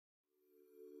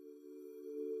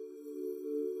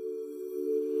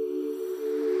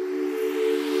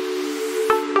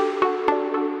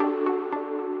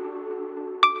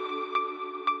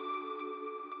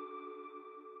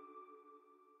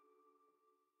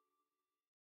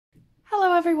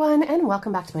Hello everyone and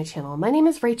welcome back to my channel. My name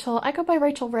is Rachel. I go by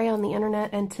Rachel Ray on the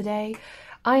internet, and today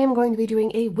I am going to be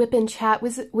doing a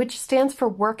Wipnchat, which stands for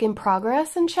work in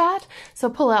progress in chat. So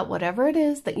pull out whatever it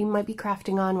is that you might be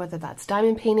crafting on, whether that's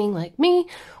diamond painting like me,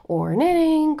 or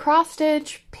knitting, cross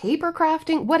stitch, paper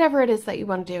crafting, whatever it is that you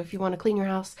want to do. If you want to clean your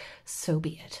house, so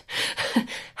be it.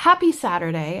 Happy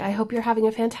Saturday. I hope you're having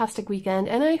a fantastic weekend,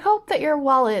 and I hope that your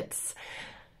wallets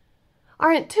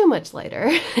aren't too much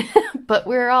later, but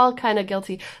we're all kind of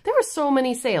guilty. There were so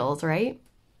many sales, right?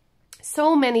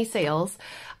 So many sales.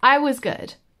 I was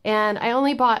good, and I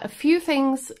only bought a few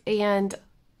things, and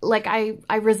like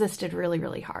I resisted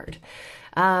really hard.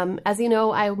 As you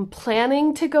know, I'm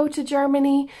planning to go to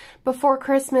Germany before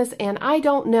Christmas, and I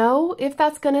don't know if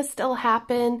that's gonna still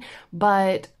happen,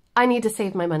 but I need to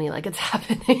save my money like it's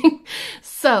happening.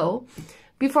 So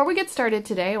before we get started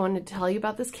today, I wanted to tell you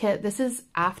about this kit. This is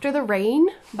After the Rain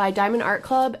by Diamond Art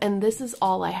Club, and this is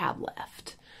all I have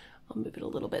left. I'll move it a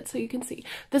little bit so you can see.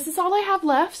 This is all I have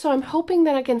left, so I'm hoping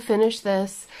that I can finish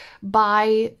this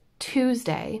by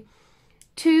Tuesday.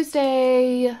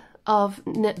 Tuesday of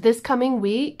this coming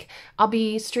week, I'll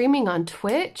be streaming on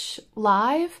Twitch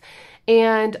live,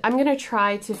 and I'm gonna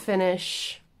try to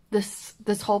finish this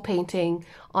whole painting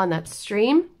on that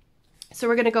stream. So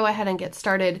we're going to go ahead and get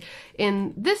started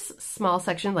in this small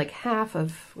section, like half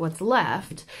of what's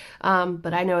left,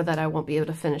 but I know that I won't be able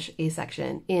to finish a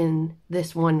section in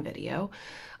this one video.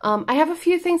 I have a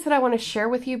few things that I want to share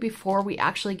with you before we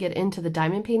actually get into the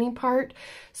diamond painting part.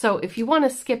 So if you want to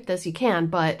skip this, you can,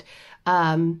 but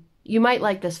you might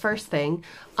like this first thing.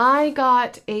 I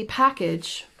got a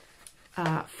package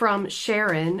from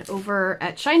Sharon over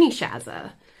at Shiny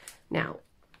Shazza. Now,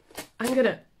 I'm going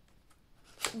to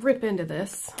rip into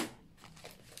this.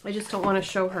 I just don't want to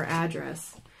show her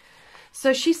address.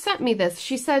 So she sent me this.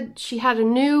 She said she had a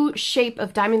new shape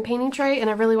of diamond painting tray, and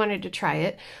I really wanted to try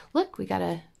it. Look, we got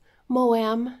a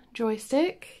Moam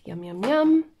joystick. Yum, yum,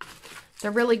 yum. They're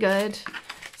really good.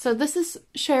 So this is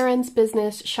Sharon's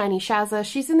business, Shiny Shazza.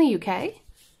 She's in the UK.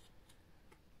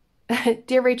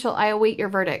 Dear Rachel, I await your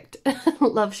verdict.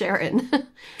 Love, Sharon.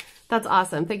 That's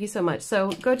awesome. Thank you so much.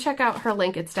 So go check out her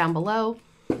link. It's down below,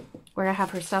 where I have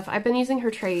her stuff. I've been using her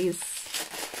trays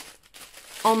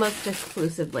almost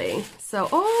exclusively. So,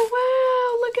 oh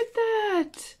wow, look at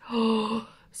that. Oh,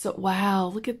 so wow,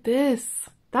 look at this.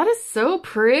 That is so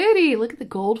pretty. Look at the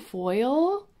gold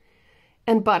foil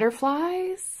and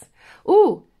butterflies.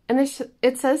 Ooh, and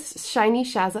it says Shiny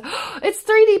Shazza. It's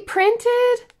 3D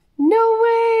printed? No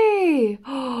way.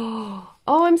 Oh,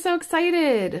 I'm so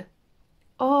excited.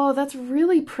 Oh, that's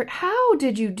really pretty. How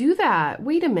did you do that?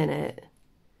 Wait a minute.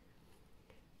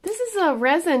 This is a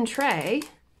resin tray,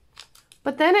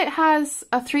 but then it has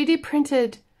a 3D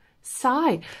printed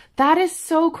side. That is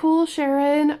so cool,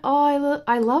 Sharon. Oh,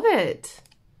 I love it.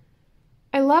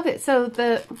 I love it. So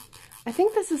I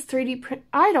think this is 3D print.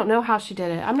 I don't know how she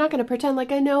did it. I'm not going to pretend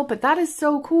like I know, but that is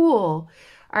so cool.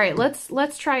 All right,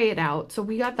 let's try it out. So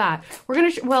we got that. We're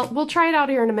going to, well, we'll try it out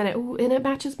here in a minute. Ooh, and it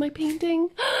matches my painting.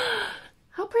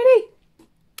 How pretty.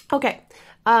 Okay.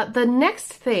 The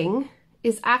next thing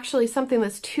is actually something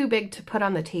that's too big to put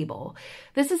on the table.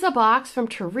 This is a box from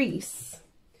Therese.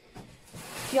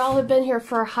 If y'all have been here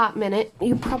for a hot minute,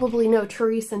 you probably know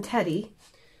Therese and Teddy.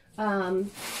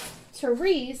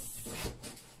 Therese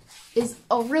is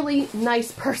a really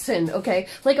nice person, okay?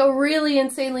 Like a really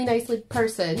insanely nice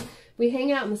person. We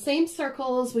hang out in the same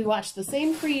circles, we watch the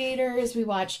same creators, we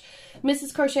watch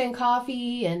Mrs. Crochet and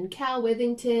Coffee and Cal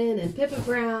Withington and Pippa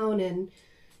Brown, and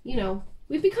you know,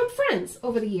 we've become friends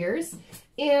over the years.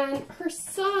 And her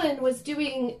son was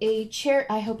doing a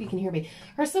I hope you can hear me.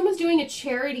 Her son was doing a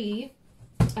charity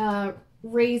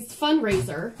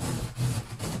fundraiser.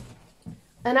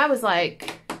 And I was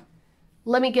like,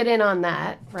 let me get in on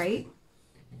that, right?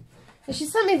 And she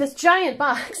sent me this giant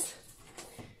box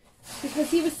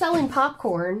because he was selling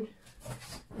popcorn.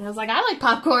 And I was like, I like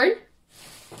popcorn.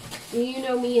 And you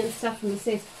know me and stuff from the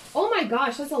States. Oh my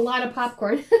gosh, that's a lot of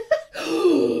popcorn.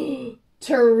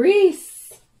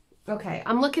 Therese. Okay,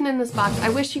 I'm looking in this box. I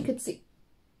wish you could see.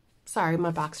 Sorry,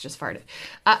 my box just farted.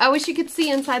 I wish you could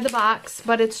see inside the box,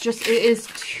 but it is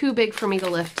too big for me to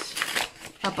lift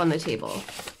up on the table.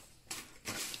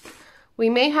 We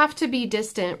may have to be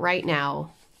distant right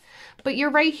now, but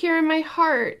you're right here in my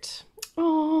heart.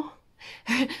 Oh.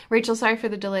 Rachel, sorry for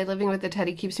the delay. Living with the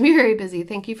Teddy keeps me very busy.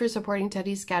 Thank you for supporting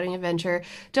Teddy's scouting adventure.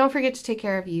 Don't forget to take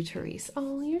care of you, Therese.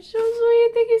 Oh, you're so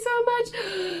sweet. Thank you so much.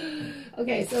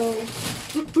 Okay, so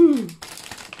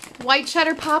white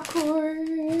cheddar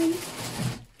popcorn.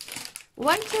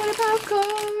 White cheddar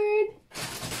popcorn.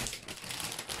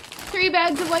 3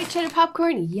 bags of white cheddar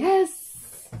popcorn.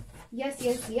 Yes. Yes,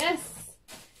 yes, yes.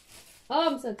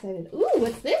 Oh, I'm so excited. Ooh,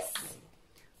 what's this?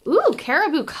 Ooh,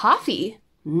 caribou coffee.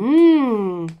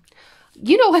 Mmm.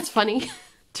 You know what's funny?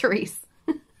 Therese.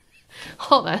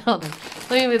 Hold on, hold on.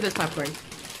 Let me move this popcorn.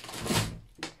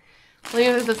 Let me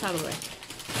move this out of the way.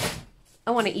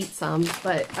 I want to eat some,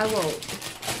 but I won't.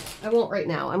 I won't right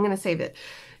now. I'm going to save it.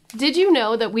 Did you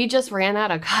know that we just ran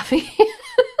out of coffee?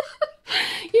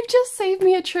 You've just saved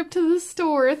me a trip to the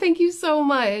store. Thank you so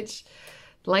much.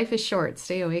 Life is short.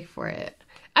 Stay awake for it.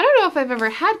 I don't know if I've ever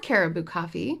had caribou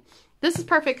coffee. This is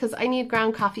perfect because I need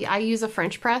ground coffee. I use a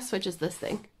French press, which is this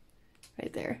thing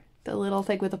right there. The little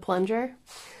thing with a plunger.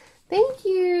 Thank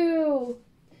you.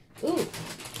 Ooh,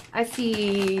 I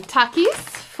see Takis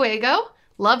Fuego.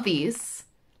 Love these.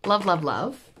 Love, love,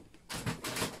 love.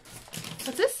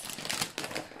 What's this?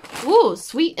 Ooh,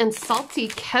 sweet and salty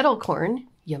kettle corn.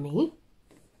 Yummy.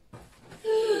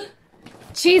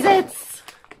 Cheez-Its.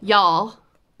 Y'all,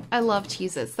 I love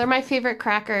Cheez-Its. They're my favorite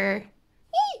cracker.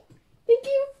 Eee! Thank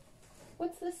you.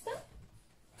 What's this stuff?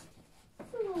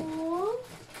 Aww.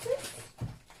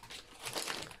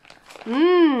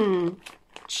 Mmm.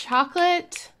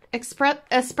 Chocolate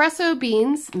espresso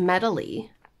beans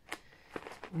medley.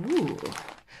 Ooh.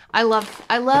 I love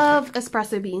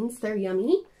espresso beans. They're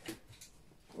yummy.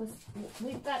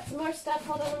 We've got some more stuff.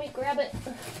 Hold on, let me grab it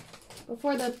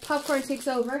before the popcorn takes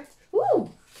over. Ooh.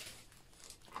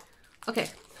 Okay,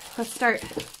 let's start.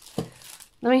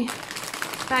 Let me,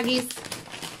 baggies,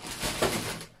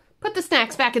 put the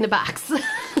snacks back in the box.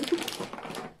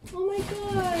 Oh my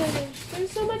gosh,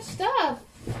 there's so much stuff.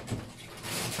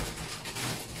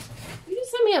 You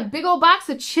just sent me a big old box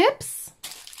of chips?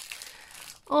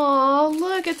 Oh,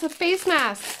 look, it's a face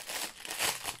mask.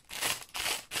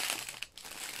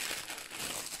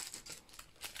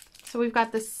 So we've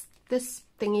got this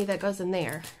thingy that goes in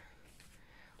there.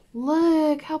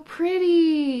 Look how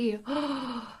pretty.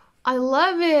 Oh, I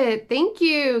love it. Thank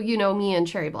you. You know me and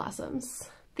cherry blossoms.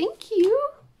 Thank you.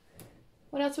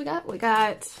 What else we got? We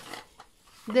got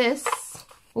this.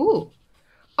 Ooh,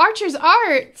 Archer's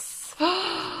Arts.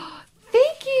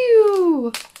 Thank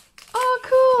you. Oh,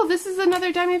 cool. This is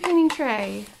another diamond painting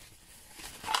tray.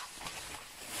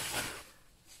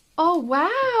 Oh,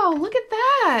 wow. Look at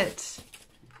that.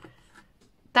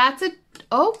 That's a,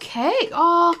 okay.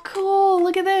 Oh, cool.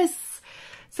 Look at this.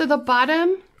 So the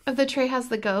bottom of the tray has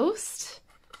the ghost.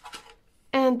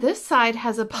 And this side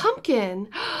has a pumpkin.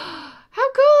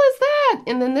 How cool is that?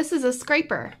 And then this is a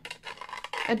scraper.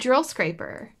 A drill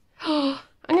scraper. I'm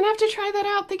going to have to try that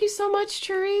out. Thank you so much,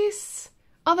 Therese.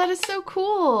 Oh, that is so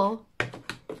cool.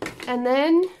 And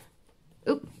then,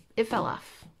 oop, it fell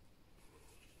off.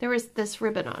 There was this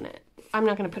ribbon on it. I'm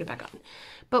not going to put it back on.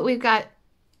 But we've got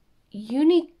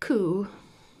Uniku.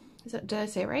 Is that, did I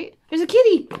say it right? There's a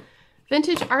kitty.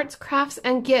 Vintage arts, crafts,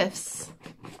 and gifts.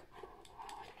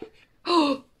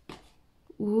 Oh,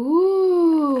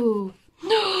 ooh.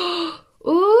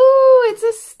 Ooh, it's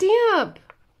a stamp.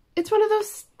 It's one of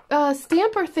those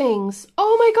stamper things.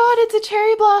 Oh my God, it's a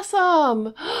cherry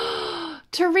blossom.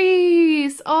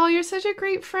 Therese, oh, you're such a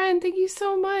great friend. Thank you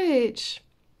so much.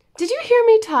 Did you hear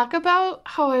me talk about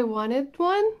how I wanted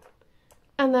one?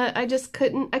 And that I just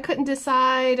couldn't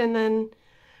decide, and then,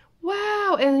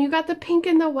 wow, and you got the pink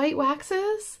and the white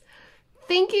waxes?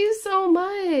 Thank you so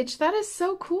much. That is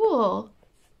so cool.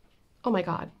 Oh my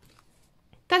God.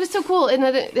 That is so cool, and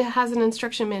that it has an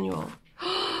instruction manual.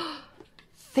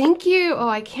 Thank you. Oh,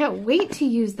 I can't wait to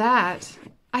use that.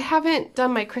 I haven't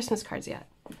done my Christmas cards yet,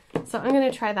 so I'm going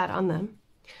to try that on them.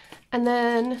 And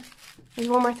then there's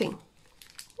one more thing.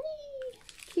 Whee!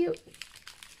 Cute.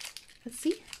 Let's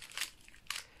see.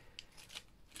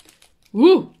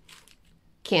 Woo!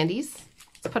 Candies.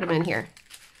 Let's put them in here.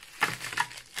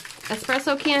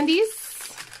 Espresso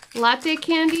candies, latte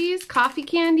candies, coffee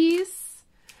candies.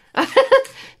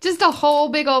 Just a whole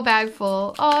big old bag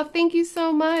full. Oh, thank you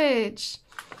so much.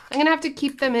 I'm going to have to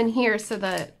keep them in here so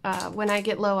that when I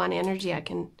get low on energy, I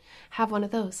can have one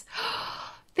of those.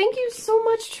 Thank you so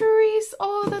much, Therese.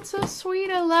 Oh, that's so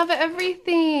sweet. I love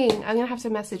everything. I'm going to have to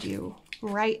message you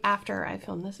right after I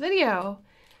film this video.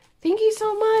 Thank you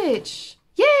so much.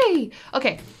 Yay!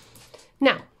 Okay,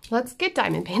 now let's get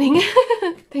diamond painting.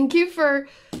 Thank you for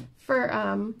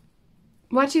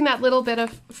watching that little bit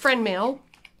of friend mail,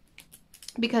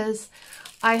 because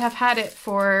I have had it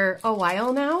for a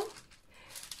while now,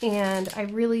 and I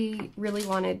really, really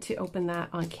wanted to open that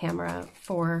on camera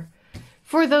for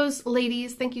those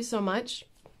ladies. Thank you so much.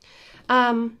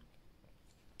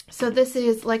 So this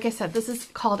is, like I said, this is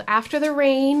called After the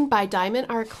Rain by Diamond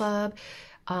Art Club.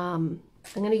 I'm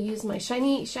going to use my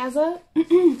Shiny Shazza,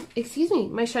 excuse me,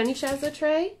 my Shiny Shazza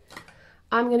tray.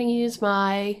 I'm going to use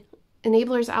my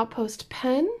Enablers Outpost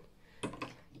pen.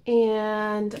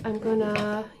 And I'm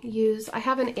gonna use, I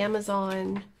have an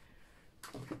Amazon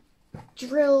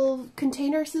drill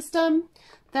container system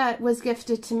that was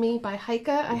gifted to me by Heike.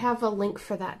 I have a link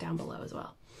for that down below as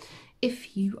well,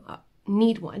 if you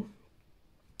need one.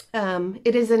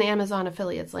 It is an Amazon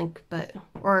affiliates link,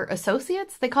 or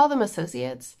associates, they call them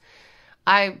associates.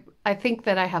 I think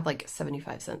that I have like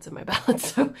 75 cents in my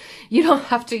balance, so you don't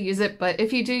have to use it, but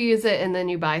if you do use it and then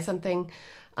you buy something,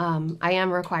 I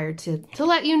am required to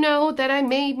let you know that I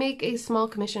may make a small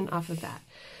commission off of that.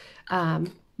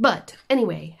 But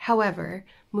anyway, however,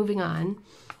 moving on,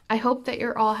 I hope that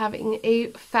you're all having a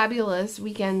fabulous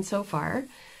weekend so far.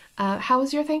 How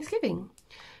was your Thanksgiving?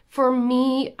 For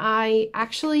me, I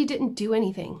actually didn't do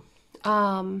anything.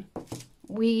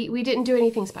 We didn't do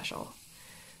anything special.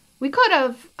 We could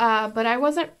have, but I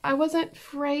wasn't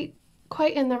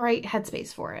quite in the right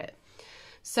headspace for it.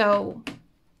 So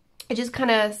I just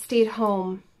kind of stayed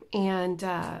home and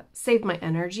saved my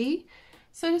energy,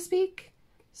 so to speak.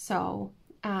 So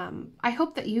I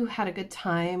hope that you had a good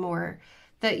time, or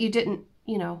that you didn't,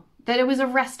 you know, that it was a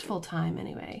restful time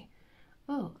anyway.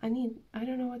 Oh, I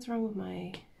don't know what's wrong with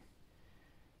my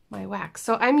wax.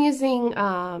 So I'm using,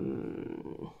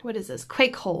 what is this?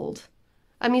 Quake Hold.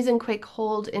 I'm using Quake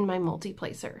Hold in my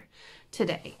multi-placer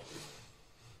today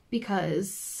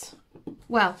because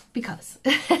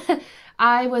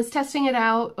I was testing it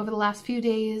out over the last few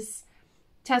days.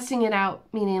 Testing it out,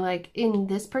 meaning like in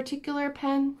this particular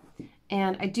pen,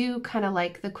 and I do kind of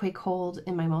like the Quake Hold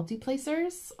in my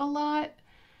multi-placers a lot.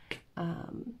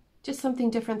 Just something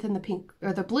different than the pink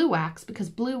or the blue wax, because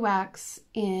blue wax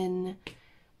in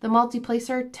the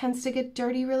multi-placer tends to get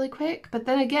dirty really quick. But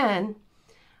then again,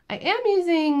 I am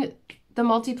using the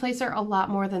multi-placer a lot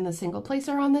more than the single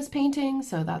placer on this painting,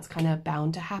 so that's kind of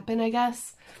bound to happen, I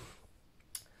guess.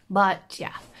 But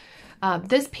yeah,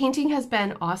 this painting has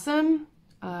been awesome.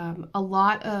 A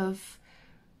lot of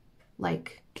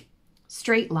like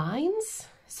straight lines.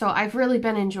 So I've really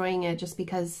been enjoying it just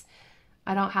because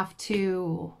I don't have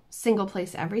to single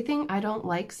place everything. I don't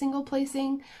like single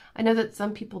placing. I know that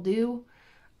some people do.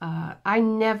 I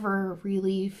never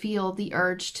really feel the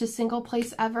urge to single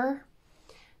place ever,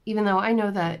 even though I know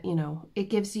that, you know, it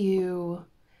gives you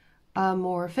a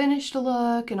more finished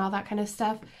look and all that kind of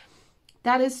stuff.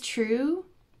 That is true.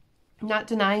 I'm not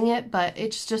denying it, but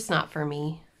it's just not for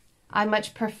me. I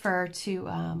much prefer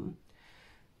to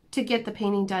get the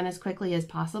painting done as quickly as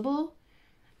possible,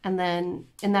 and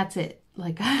that's it.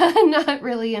 Like, I'm not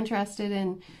really interested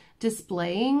in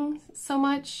displaying so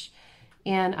much,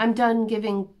 and I'm done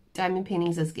giving diamond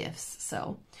paintings as gifts.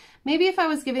 So maybe if I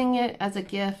was giving it as a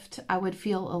gift, I would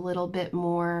feel a little bit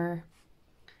more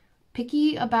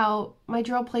picky about my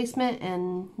drill placement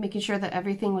and making sure that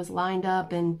everything was lined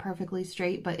up and perfectly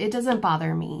straight, but it doesn't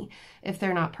bother me if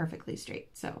they're not perfectly straight.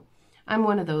 So I'm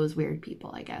one of those weird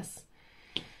people, I guess.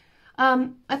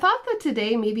 I thought that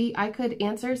today maybe I could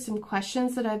answer some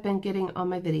questions that I've been getting on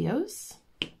my videos,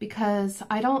 because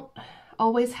I don't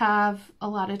always have a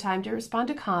lot of time to respond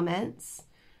to comments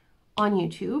on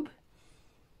YouTube.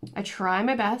 I try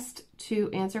my best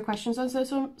to answer questions on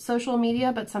social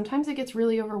media, but sometimes it gets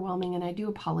really overwhelming, and I do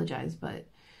apologize, but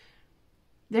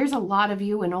there's a lot of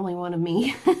you and only one of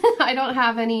me. I don't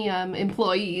have any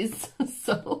employees,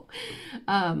 so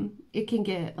it can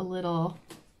get a little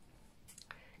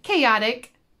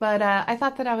chaotic, but I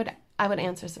thought that I would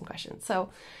answer some questions. So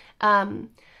I'm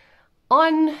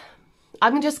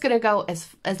just gonna go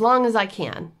as long as I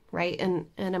can, right? And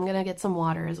I'm gonna get some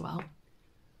water as well.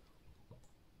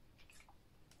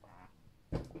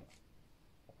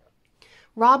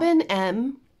 Robin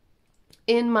M,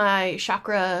 in my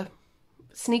chakra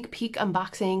sneak peek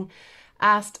unboxing,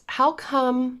 asked, how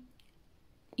come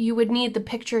you would need the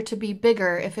picture to be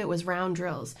bigger if it was round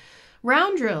drills?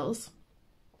 Round drills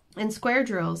and square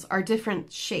drills are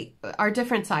different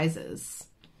sizes.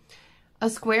 A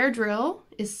square drill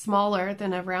is smaller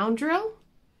than a round drill.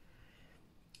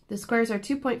 The squares are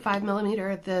 2.5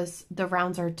 millimeter, the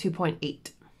rounds are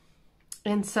 2.8.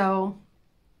 And so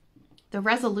the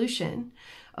resolution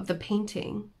of the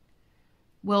painting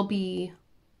will be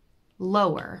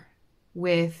lower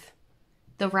with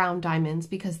the round diamonds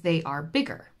because they are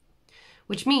bigger,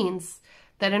 which means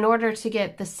that in order to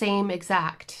get the same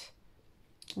exact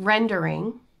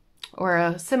rendering, or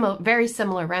a very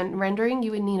similar rendering,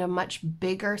 you would need a much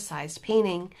bigger sized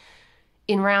painting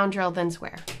in round drill than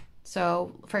square.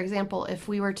 So for example, if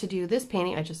we were to do this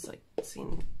painting, I just like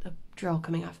seen the drill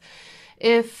coming off.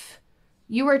 If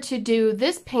you were to do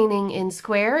this painting in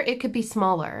square, it could be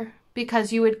smaller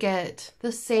because you would get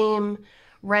the same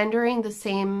rendering, the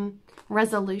same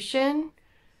resolution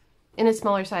in a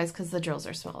smaller size because the drills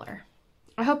are smaller.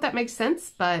 I hope that makes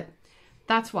sense, but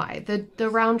that's why. The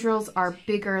round drills are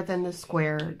bigger than the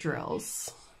square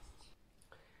drills.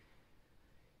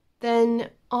 Then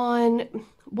on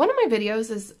one of my videos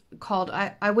is called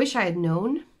I Wish I Had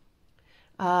Known.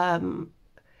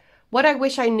 What I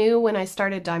wish I knew when I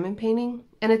started diamond painting.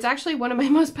 And it's actually one of my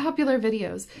most popular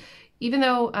videos. Even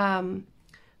though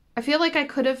I feel like I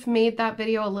could have made that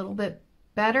video a little bit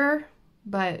better,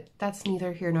 but that's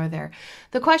neither here nor there.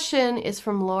 The question is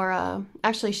from Laura.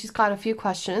 Actually, she's got a few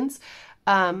questions.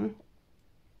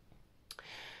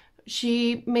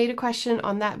 She made a question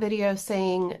on that video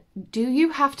saying, do you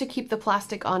have to keep the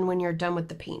plastic on when you're done with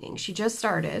the painting? She just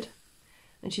started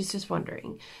and she's just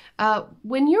wondering.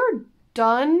 When you're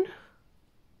done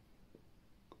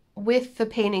with the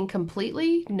painting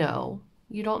completely, no,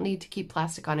 you don't need to keep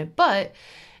plastic on it. But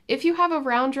if you have a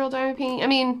round drill diamond painting, I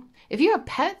mean, if you have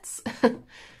pets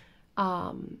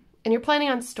and you're planning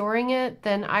on storing it,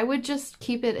 then I would just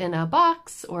keep it in a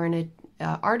box or in a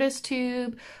artist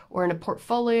tube or in a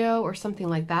portfolio or something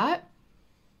like that,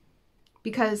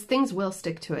 because things will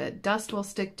stick to it. Dust will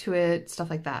stick to it, stuff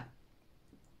like that.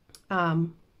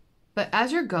 But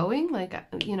as you're going, like,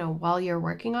 you know, while you're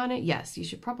working on it, yes, you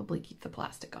should probably keep the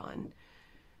plastic on.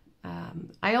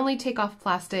 I only take off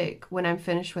plastic when I'm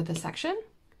finished with a section,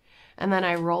 and then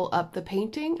I roll up the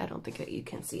painting. I don't think that you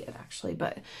can see it actually,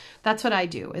 but that's what I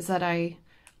do, is that I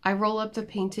roll up the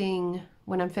painting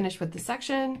when I'm finished with the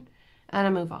section and I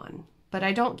move on. But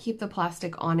I don't keep the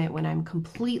plastic on it when I'm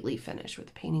completely finished with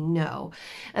the painting, no.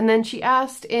 And then she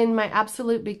asked in my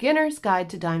Absolute Beginner's Guide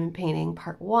to Diamond Painting,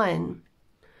 Part 1,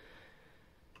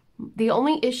 the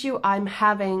only issue I'm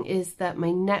having is that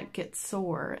my neck gets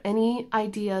sore. Any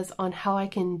ideas on how I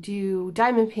can do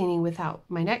diamond painting without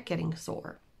my neck getting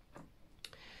sore?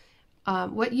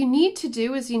 What you need to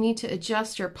do is you need to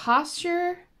adjust your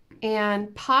posture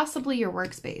and possibly your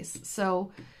workspace.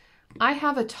 So I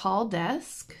have a tall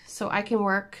desk, so I can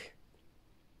work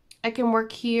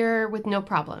here with no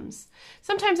problems.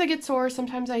 Sometimes I get sore,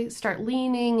 sometimes I start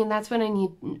leaning, and that's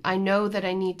when I know that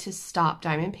I need to stop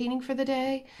diamond painting for the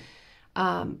day.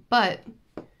 But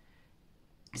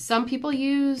some people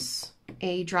use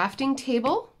a drafting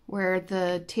table where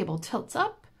the table tilts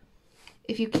up.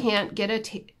 If you can't get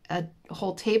a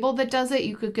whole table that does it,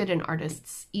 you could get an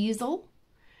artist's easel,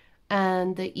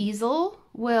 and the easel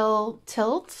will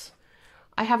tilt.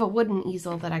 I have a wooden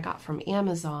easel that I got from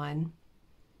Amazon.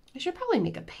 I should probably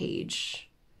make a page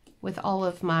with all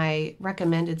of my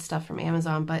recommended stuff from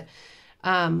Amazon, but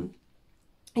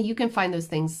you can find those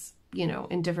things, you know,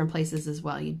 in different places as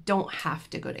well. You don't have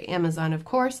to go to Amazon, of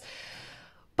course,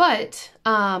 but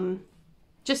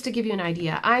just to give you an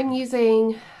idea,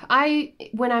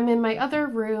 when I'm in my other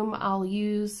room, I'll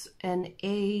use an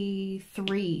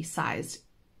A3 sized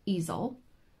easel.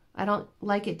 I don't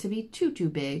like it to be too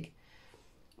big,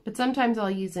 but sometimes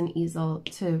I'll use an easel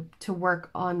to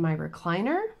work on my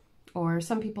recliner, or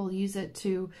some people use it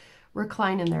to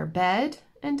recline in their bed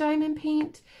and diamond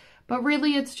paint. But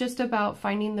really it's just about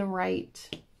finding the right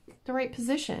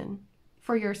position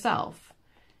for yourself.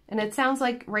 And it sounds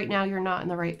like right now you're not in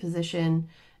the right position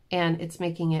and it's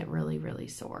making it really, really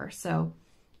sore. So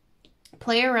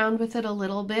play around with it a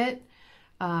little bit.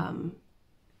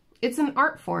 It's an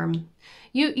art form.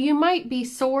 You might be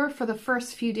sore for the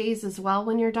first few days as well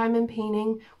when you're diamond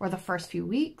painting, or the first few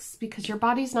weeks, because your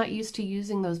body's not used to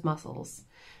using those muscles.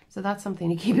 So that's something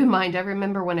to keep in mind. I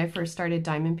remember when I first started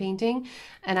diamond painting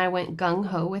and I went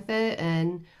gung-ho with it,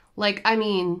 and like, I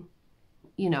mean,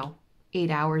 you know, 8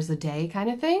 hours a day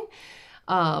kind of thing.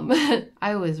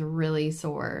 I was really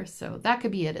sore, so that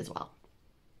could be it as well.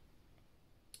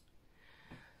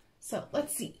 So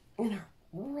let's see, I'm gonna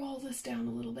roll this down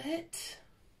a little bit.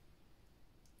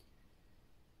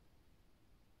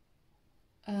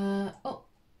 Oh,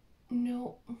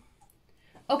 no.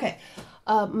 Okay,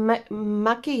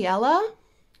 Machiella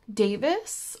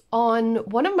Davis on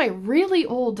one of my really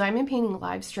old diamond painting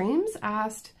live streams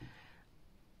asked,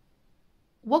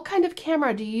 what kind of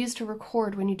camera do you use to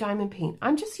record when you diamond paint?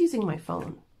 I'm just using my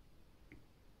phone.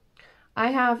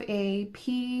 I have a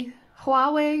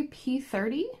Huawei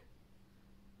P30.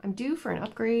 I'm due for an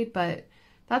upgrade, but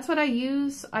that's what I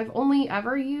use. I've only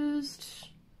ever used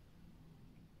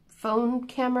phone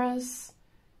cameras.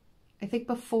 I think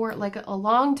before, like a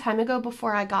long time ago,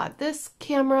 before I got this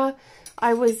camera,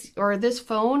 or this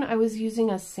phone, I was using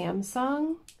a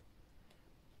Samsung.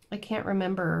 I can't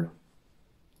remember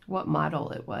what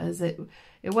model it was. It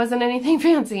wasn't anything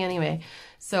fancy anyway.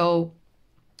 So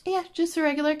yeah, just a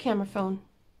regular camera phone.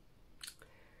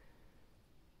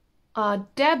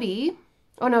 Debbie,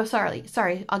 oh no,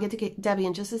 sorry, I'll get to Debbie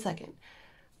in just a second.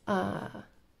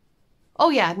 Oh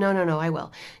yeah, no, I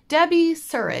will. Debbie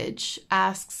Surridge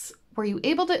asks, were you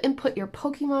able to input your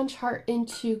Pokemon chart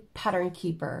into Pattern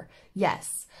Keeper?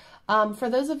 Yes. For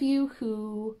those of you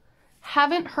who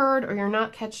haven't heard, or you're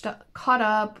not caught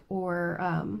up,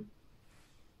 or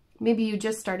maybe you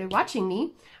just started watching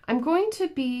me, I'm going to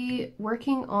be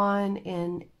working on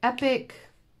an epic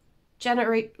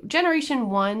Generation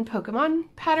 1 Pokemon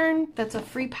pattern that's a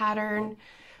free pattern,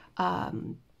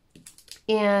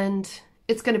 and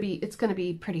it's gonna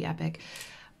be pretty epic.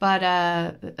 But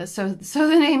so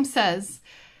the name says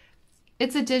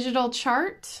it's a digital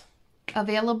chart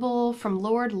available from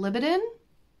Lord Libidin,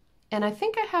 and I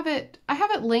think I have it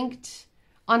linked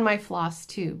on my Floss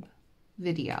Tube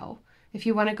video if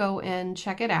you want to go and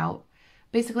check it out.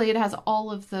 Basically, it has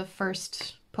all of the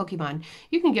first Pokemon.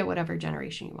 You can get whatever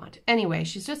generation you want. Anyway,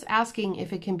 she's just asking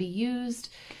if it can be used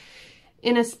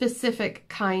in a specific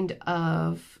kind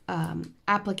of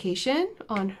application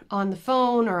on the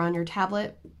phone or on your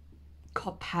tablet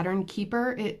called Pattern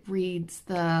Keeper. It reads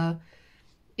the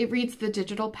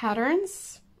digital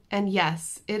patterns, and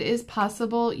yes, it is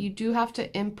possible. You do have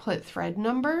to input thread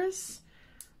numbers,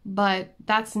 but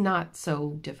that's not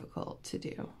so difficult to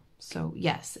do. So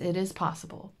yes, it is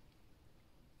possible.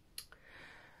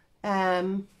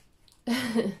 I've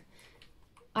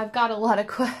got a lot of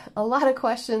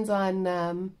questions on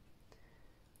the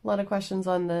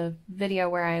video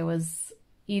where I was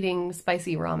eating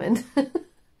spicy ramen.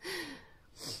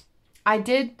 I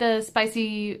did the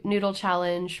spicy noodle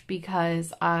challenge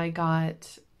because I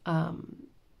got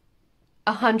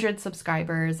 100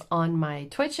 subscribers on my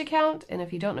Twitch account, and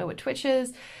if you don't know what Twitch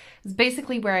is, it's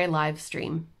basically where I live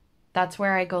stream. That's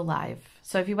where I go live.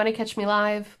 So if you want to catch me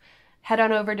live, head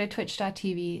on over to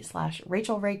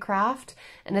twitch.tv/RachelRayCraft,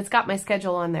 and it's got my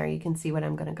schedule on there. You can see when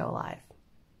I'm going to go live.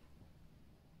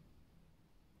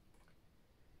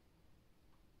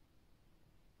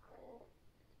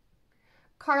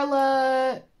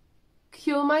 Carla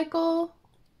Michael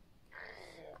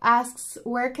asks,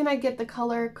 where can I get the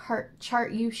color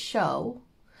chart you show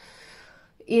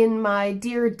in my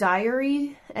Dear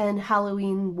Diary and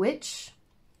Halloween Witch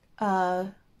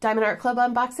Diamond Art Club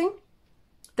unboxing?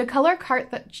 The color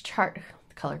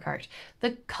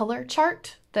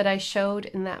chart that I showed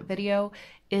in that video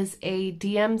is a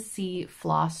DMC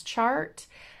floss chart,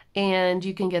 and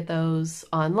you can get those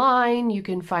online. You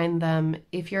can find them,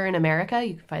 if you're in America,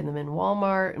 you can find them in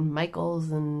Walmart and Michael's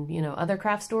and, you know, other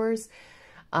craft stores.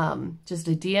 Just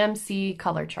a DMC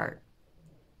color chart.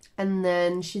 And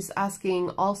then she's asking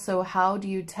also, how do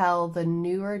you tell the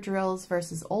newer drills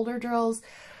versus older drills?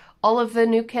 All of the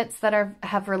new kits that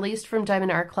have released from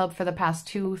Diamond Art Club for the past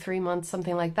 2-3 months,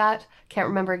 something like that. Can't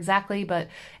remember exactly, but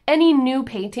any new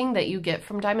painting that you get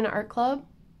from Diamond Art Club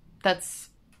that's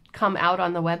come out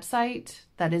on the website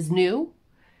that is new,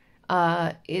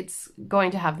 it's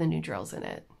going to have the new drills in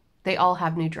it. They all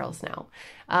have new drills now.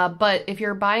 But if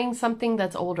you're buying something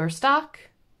that's older stock,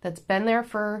 that's been there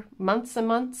for months and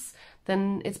months,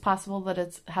 then it's possible that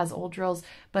it has old drills,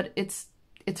 but it's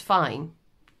fine.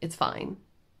 It's fine.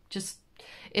 Just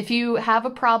if you have a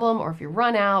problem or if you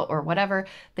run out or whatever,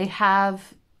 they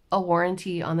have a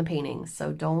warranty on the paintings,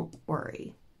 so don't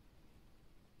worry.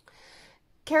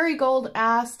 Carrie Gold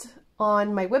asked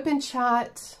on my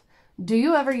Wipnchat, do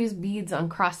you ever use beads on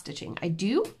cross stitching? I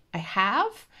do. I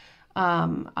have.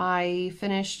 I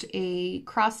finished a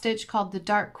cross stitch called the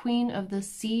Dark Queen of the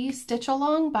Sea Stitch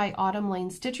Along by Autumn Lane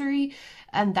Stitchery,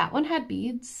 and that one had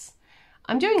beads.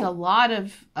 I'm doing a lot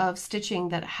of stitching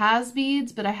that has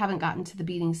beads, but I haven't gotten to the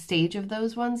beading stage of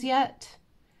those ones yet,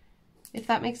 if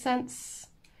that makes sense.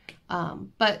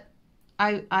 But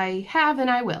I have and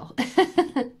I will.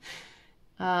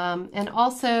 And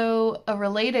also a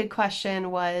related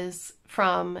question was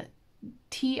from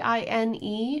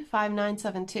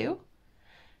TINE5972.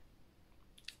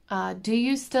 Do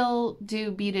you still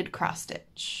do beaded cross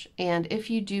stitch? And if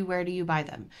you do, where do you buy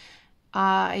them?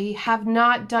 I have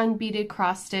not done beaded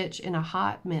cross stitch in a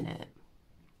hot minute.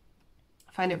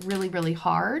 I find it really, really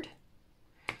hard.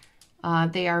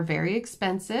 They are very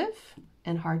expensive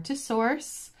and hard to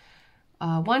source.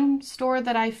 One store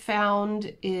that I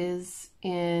found is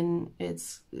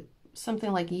it's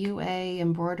something like UA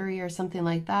Embroidery or something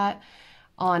like that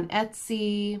on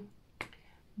Etsy.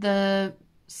 The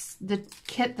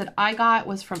kit that I got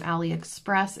was from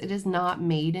AliExpress. It is not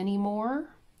made anymore.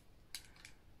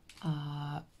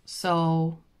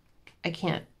 So I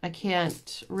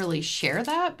can't really share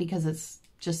that because it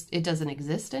doesn't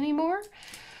exist anymore.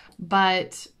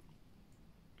 But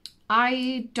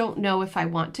I don't know if I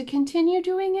want to continue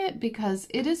doing it because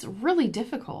it is really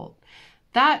difficult.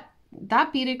 That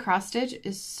beaded cross stitch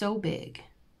is so big.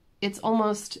 it's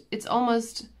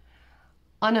almost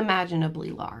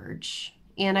unimaginably large.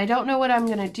 And I don't know what I'm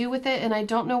gonna do with it, and I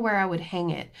don't know where I would hang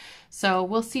it. So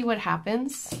we'll see what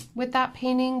happens with that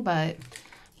painting, but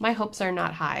my hopes are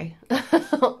not high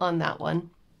on that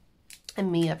one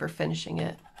and me ever finishing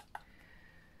it.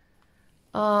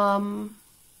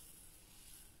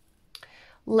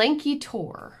 Lanky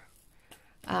Tor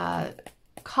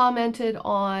commented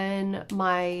on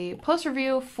my post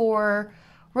review for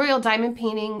Royal Diamond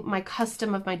painting, my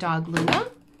custom of my dog Luna.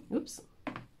 Oops,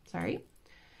 sorry.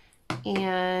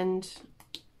 And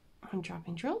I'm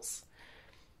dropping drills.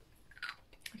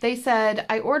 They said,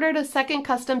 I ordered a second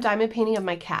custom diamond painting of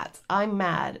my cats. I'm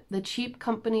mad. The cheap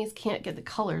companies can't get the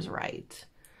colors right.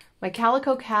 My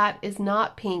calico cat is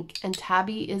not pink and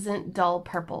Tabby isn't dull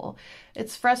purple.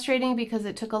 It's frustrating because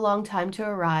it took a long time to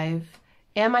arrive.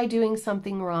 Am I doing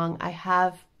something wrong? I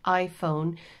have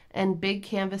iPhone and big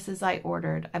canvases I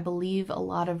ordered. I believe a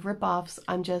lot of ripoffs.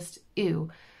 I'm just,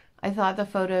 ew. I thought the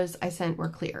photos I sent were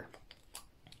clear.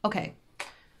 Okay.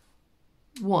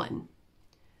 One.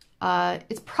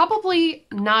 It's probably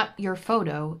not your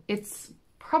photo. It's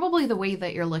probably the way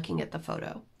that you're looking at the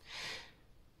photo.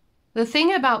 The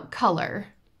thing about color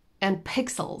and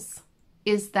pixels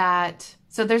is that,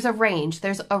 so there's a range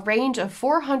of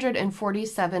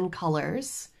 447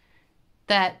 colors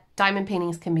that diamond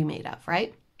paintings can be made of,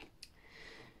 right?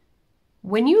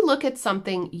 When you look at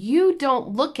something, you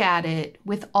don't look at it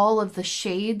with all of the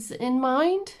shades in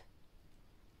mind.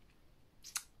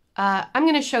 I'm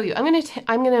going to show you. I'm going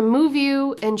to move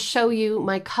you and show you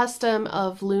my custom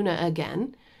of Luna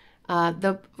again.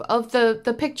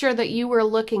 The picture that you were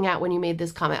looking at when you made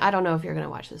this comment. I don't know if you're going to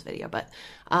watch this video, but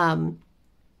I'm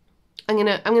going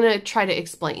to try to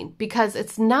explain, because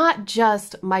it's not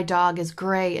just my dog is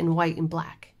gray and white and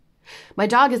black. My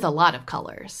dog is a lot of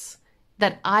colors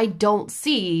that I don't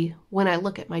see when I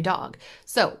look at my dog.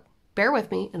 So bear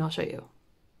with me and I'll show you.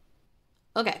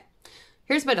 Okay,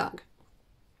 here's my dog.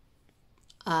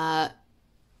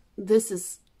 This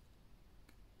is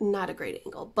not a great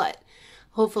angle, but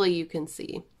hopefully you can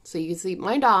see. So you see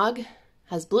my dog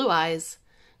has blue eyes,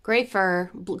 gray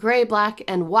fur, gray, black,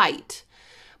 and white.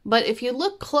 But if you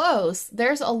look close,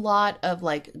 there's a lot of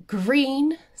like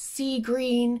green, sea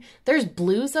green. There's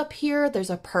blues up here. There's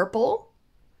a purple.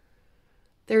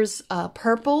 There's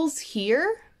purples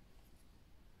here.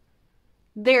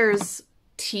 There's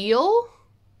teal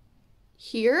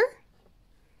here.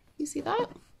 You see that?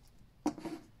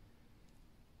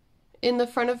 In the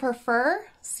front of her fur.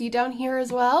 See down here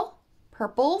as well?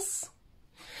 Purples.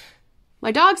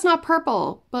 My dog's not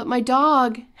purple, but my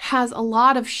dog has a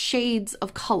lot of shades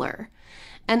of color.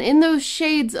 And in those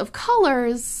shades of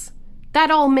colors, that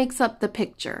all makes up the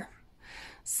picture.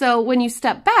 So when you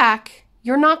step back,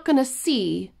 you're not going to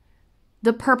see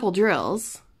the purple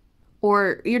drills,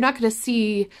 or you're not going to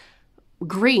see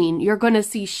green. You're going to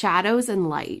see shadows and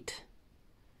light.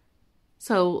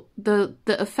 So the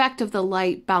effect of the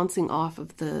light bouncing off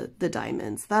of the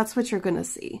diamonds, that's what you're going to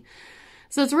see.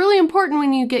 So it's really important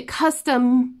when you get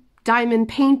custom diamond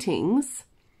paintings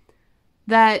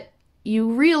that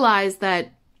you realize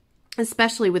that,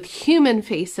 especially with human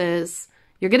faces,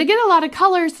 you're going to get a lot of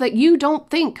colors that you don't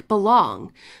think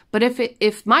belong. But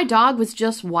if my dog was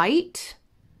just white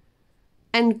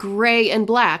and gray and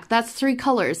black, that's 3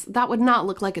 colors. That would not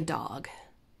look like a dog.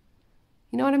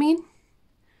 You know what I mean?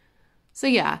 So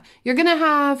yeah, you're going to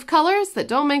have colors that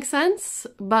don't make sense,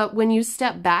 but when you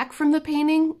step back from the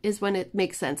painting is when it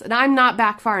makes sense. And I'm not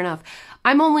back far enough.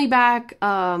 I'm only back,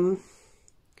 right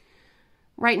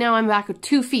now I'm back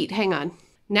 2 feet. Hang on.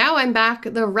 Now I'm back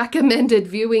the recommended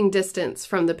viewing distance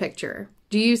from the picture.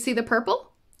 Do you see the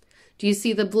purple? Do you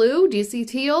see the blue? Do you see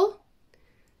teal?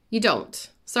 You don't.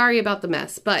 Sorry about the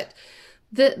mess, but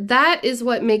that is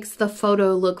what makes the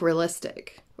photo look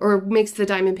realistic. Or makes the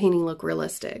diamond painting look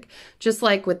realistic. Just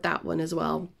like with that one as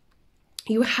well.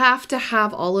 You have to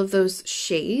have all of those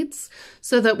shades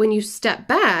so that when you step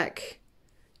back,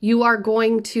 you are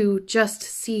going to just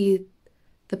see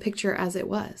the picture as it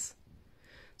was.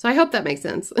 So I hope that makes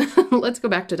sense. Let's go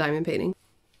back to diamond painting.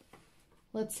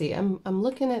 Let's see, I'm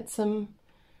looking at some,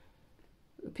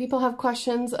 people have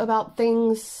questions about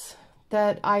things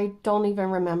that I don't even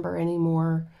remember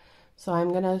anymore. So I'm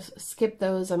going to skip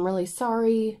those. I'm really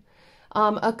sorry.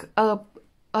 A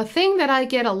thing that I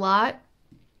get a lot,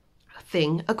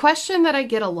 a question that I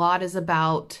get a lot is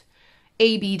about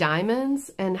AB diamonds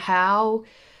and how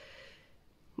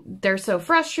they're so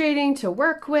frustrating to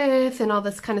work with and all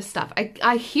this kind of stuff.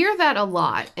 I hear that a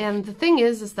lot. And the thing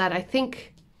is that I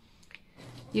think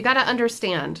you got to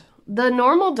understand the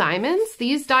normal diamonds,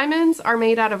 these diamonds are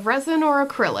made out of resin or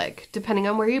acrylic, depending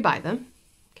on where you buy them.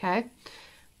 okay?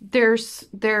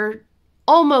 They're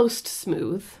almost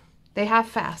smooth. They have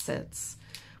facets,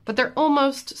 but they're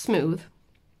almost smooth,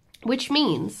 which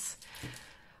means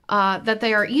that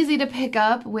they are easy to pick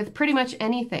up with pretty much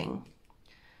anything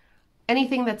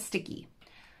that's sticky.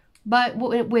 But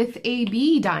with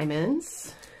AB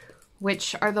diamonds,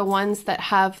 which are the ones that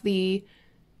have the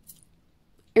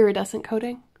iridescent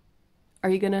coating, are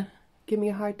you gonna give me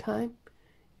a hard time?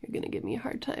 You're gonna give me a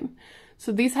hard time.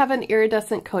 So these have an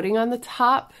iridescent coating on the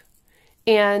top,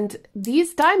 and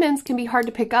these diamonds can be hard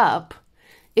to pick up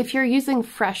if you're using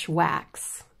fresh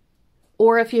wax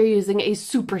or if you're using a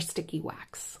super sticky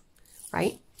wax,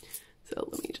 right? So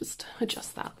let me just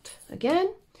adjust that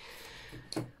again.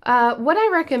 What I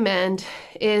recommend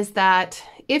is that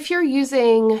if you're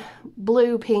using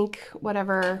blue, pink,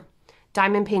 whatever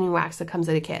diamond painting wax that comes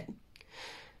in a kit,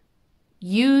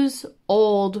 use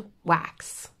old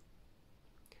wax.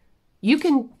 You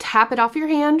can tap it off your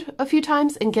hand a few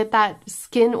times and get that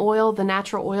skin oil, the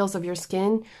natural oils of your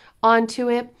skin, onto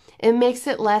it. It makes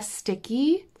it less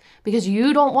sticky because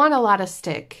you don't want a lot of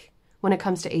stick when it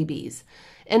comes to ABs.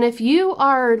 And if you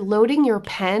are loading your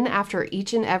pen after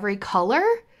each and every color,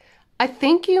 I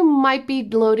think you might be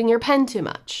loading your pen too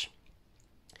much.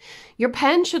 Your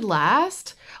pen should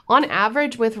last, on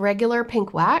average, with regular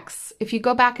pink wax. If you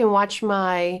go back and watch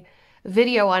my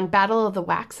video on Battle of the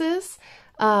Waxes,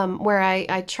 where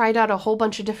I tried out a whole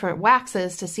bunch of different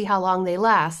waxes to see how long they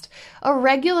last, a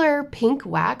regular pink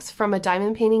wax from a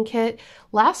diamond painting kit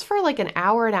lasts for like an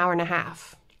hour and a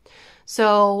half.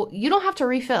 So you don't have to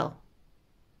refill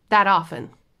that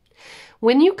often.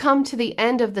 When you come to the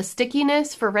end of the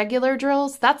stickiness for regular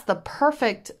drills, that's the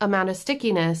perfect amount of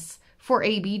stickiness for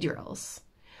AB drills.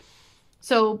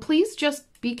 So please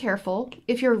just be careful.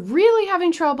 If you're really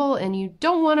having trouble and you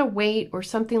don't want to wait or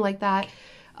something like that,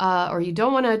 or you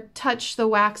don't want to touch the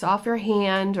wax off your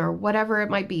hand or whatever it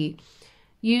might be,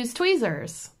 use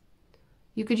tweezers.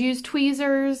 You could use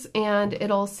tweezers and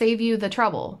it'll save you the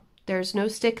trouble. There's no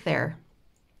stick there,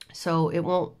 so it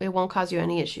won't cause you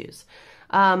any issues.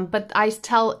 But I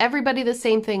tell everybody the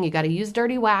same thing. You got to use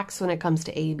dirty wax when it comes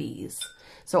to ABs.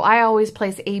 So I always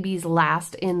place ABs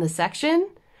last in the section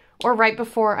or right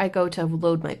before I go to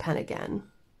load my pen again.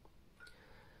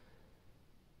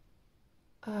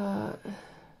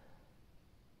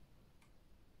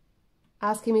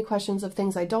 Asking me questions of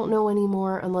things I don't know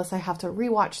anymore unless I have to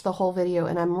rewatch the whole video,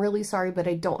 and I'm really sorry, but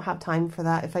I don't have time for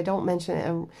that. If I don't mention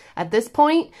it at this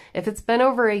point, if it's been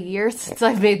over a year since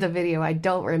I've made the video, I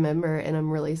don't remember, and I'm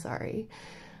really sorry.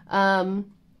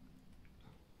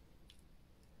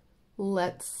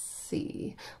 Let's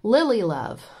see. Lily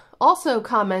Love also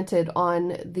commented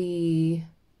on the...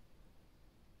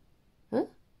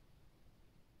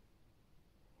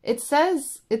 It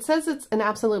says it's an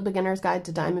absolute beginner's guide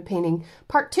to diamond painting,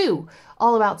 part 2,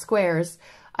 all about squares.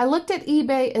 I looked at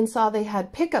eBay and saw they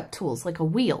had pickup tools like a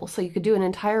wheel, so you could do an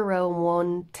entire row in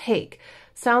one take.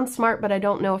 Sounds smart, but I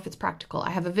don't know if it's practical. I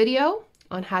have a video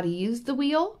on how to use the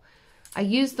wheel. I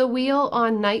used the wheel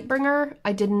on Nightbringer.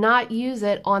 I did not use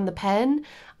it on the pen.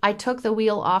 I took the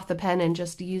wheel off the pen and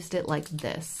just used it like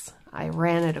this. I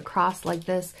ran it across like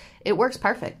this. It works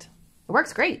perfect. It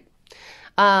works great.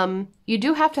 You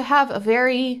do have to have a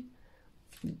very,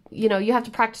 you have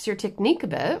to practice your technique a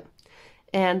bit,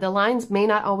 and the lines may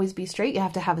not always be straight. You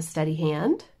have to have a steady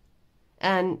hand,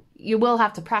 and you will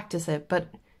have to practice it, but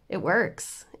it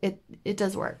works. It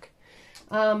does work.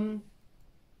 They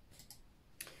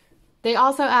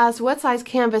also asked, what size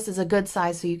canvas is a good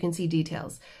size so you can see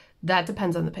details? That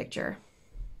depends on the picture.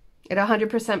 It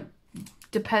 100%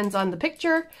 depends on the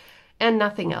picture and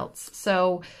nothing else.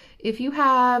 So if you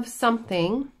have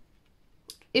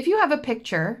a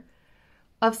picture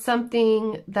of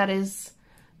something that is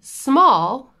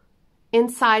small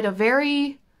inside a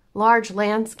very large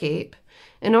landscape,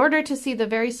 in order to see the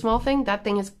very small thing, that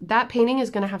painting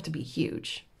is going to have to be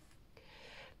huge.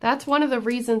 That's one of the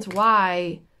reasons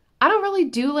why I don't really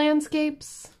do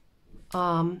landscapes.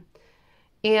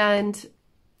 And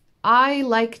I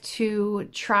like to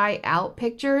try out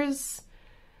pictures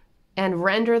and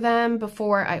render them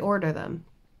before I order them.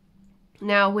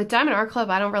 Now with Diamond Art Club,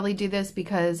 I don't really do this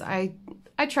because I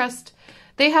trust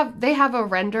they have a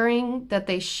rendering that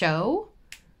they show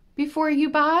before you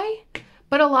buy,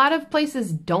 but a lot of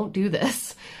places don't do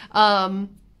this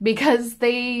because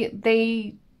they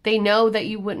know that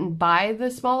you wouldn't buy the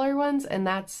smaller ones, and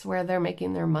that's where they're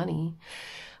making their money.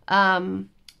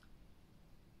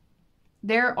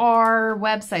 There are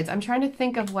websites. I'm trying to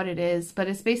think of what it is, but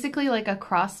it's basically like a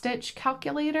cross-stitch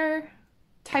calculator.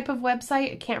 type of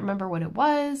website. I can't remember what it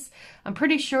was. I'm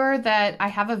pretty sure that I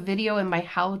have a video in my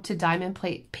How to Diamond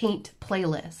Paint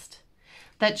playlist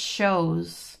that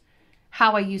shows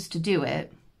how I used to do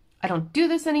it. I don't do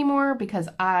this anymore because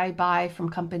I buy from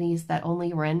companies that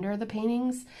only render the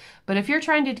paintings. But if you're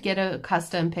trying to get a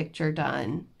custom picture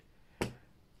done,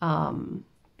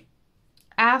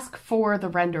 ask for the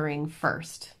rendering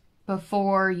first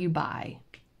before you buy.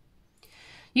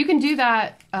 You can do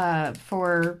that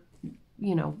for,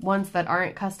 you know, ones that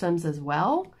aren't customs as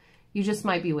well. You just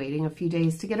might be waiting a few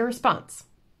days to get a response.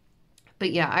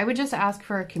 But yeah, I would just ask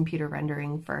for a computer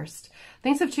rendering first.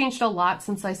 Things have changed a lot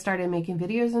since I started making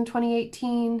videos in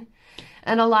 2018.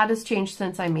 And a lot has changed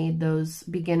since I made those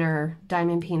beginner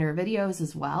diamond painter videos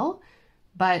as well.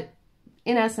 But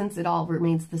in essence, it all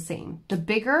remains the same. The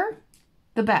bigger,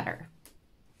 the better.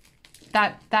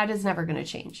 That is never going to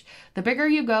change. The bigger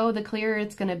you go, the clearer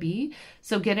it's going to be.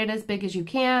 So get it as big as you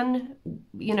can,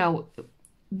 you know,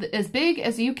 as big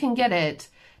as you can get it,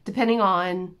 depending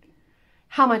on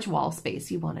how much wall space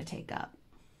you want to take up.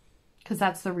 Because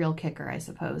that's the real kicker, I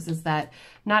suppose, is that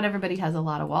not everybody has a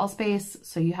lot of wall space,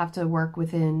 so you have to work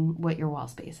within what your wall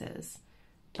space is.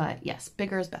 But yes,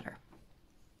 bigger is better.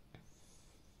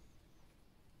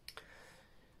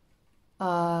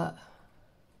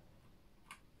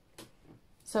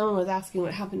 Someone was asking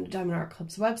what happened to Diamond Art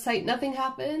Club's website. Nothing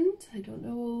happened. I don't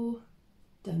know.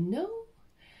 Don't know.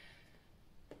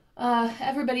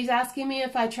 Everybody's asking me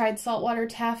if I tried saltwater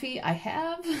taffy. I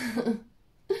have.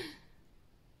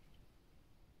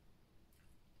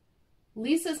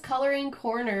 Lisa's Coloring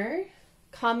Corner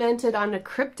commented on the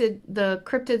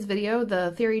cryptids video,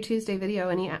 the Theory Tuesday video,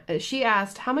 and she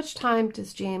asked, how much time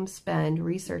does James spend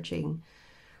researching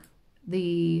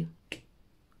the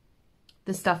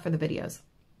stuff for the videos?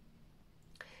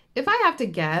 If I have to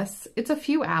guess, it's a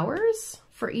few hours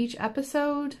for each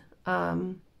episode.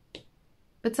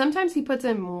 But sometimes he puts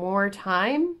in more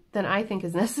time than I think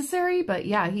is necessary. But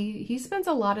yeah, he spends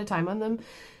a lot of time on them.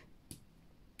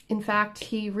 In fact,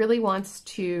 he really wants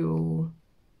today,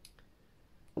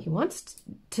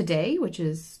 which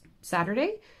is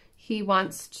Saturday, he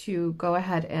wants to go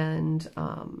ahead and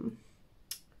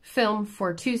film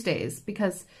for Tuesdays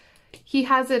because he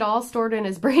has it all stored in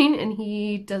his brain and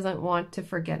he doesn't want to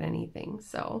forget anything.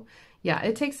 So yeah,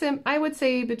 it takes him, I would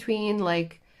say, between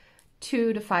like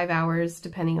 2 to 5 hours,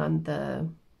 depending on the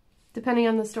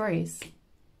stories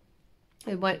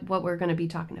and what we're going to be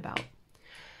talking about.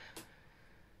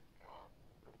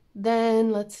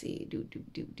 Then let's see,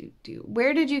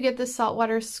 where did you get the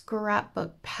saltwater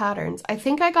scrapbook patterns? I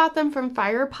think I got them from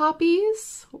Fire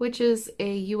Poppies, which is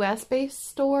a US based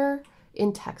store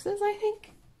in Texas, I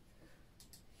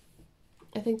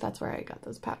think that's where I got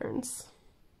those patterns.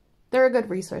 They're a good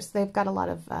resource. They've got a lot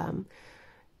of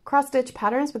cross-stitch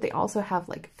patterns, but they also have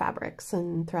like fabrics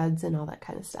and threads and all that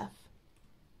kind of stuff.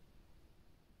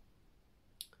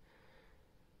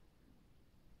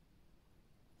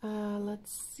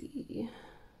 Let's see.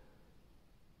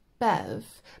 Bev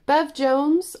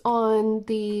Jones on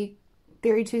the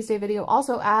Theory Tuesday video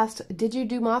also asked, did you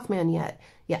do Mothman yet?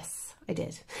 Yes, I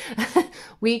did.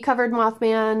 We covered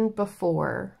Mothman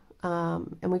before,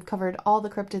 and we've covered all the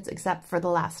cryptids except for the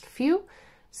last few.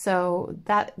 So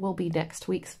that will be next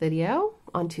week's video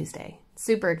on Tuesday.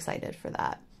 Super excited for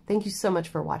that. Thank you so much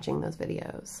for watching those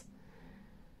videos.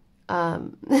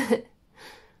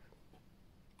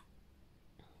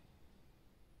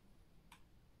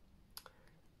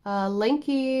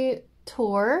 Lanky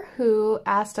Tour, who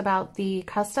asked about the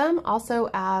custom, also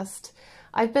asked,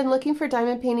 I've been looking for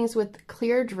diamond paintings with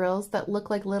clear drills that look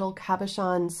like little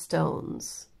cabochon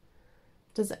stones.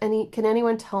 Can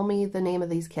anyone tell me the name of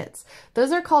these kits?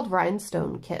 Those are called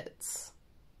rhinestone kits.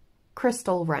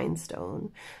 Crystal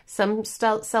rhinestone. Some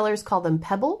sellers call them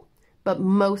pebble, but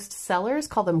most sellers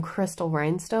call them crystal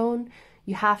rhinestone.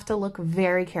 You have to look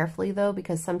very carefully though,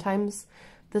 because sometimes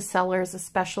the sellers,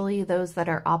 especially those that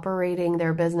are operating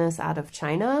their business out of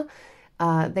China,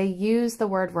 they use the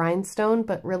word rhinestone,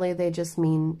 but really they just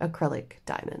mean acrylic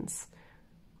diamonds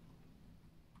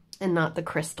and not the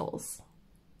crystals.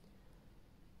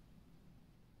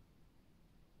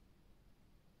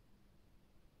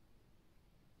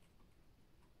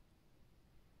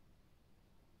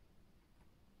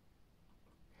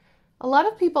 A lot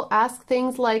of people ask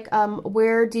things like,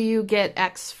 where do you get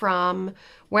X from?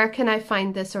 Where can I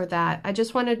find this or that? I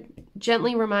just want to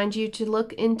gently remind you to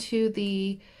look into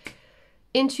the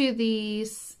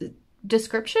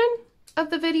description of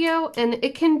the video, and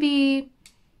it can be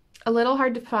a little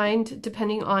hard to find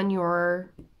depending on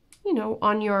your,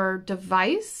 on your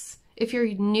device. If you're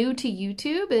new to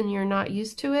YouTube and you're not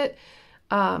used to it,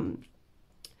 on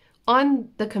on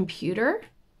the computer,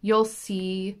 you'll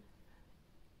see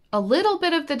a little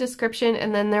bit of the description,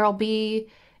 and then there'll be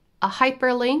a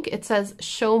hyperlink. It says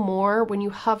show more. When you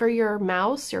hover your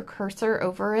mouse, your cursor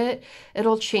over it,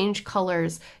 it'll change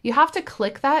colors. You have to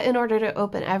click that in order to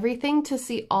open everything to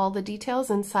see all the details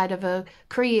inside of a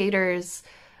creator's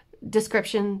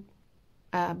description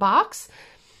box.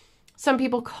 Some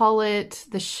people call it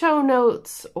the show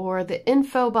notes or the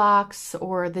info box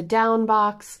or the down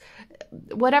box.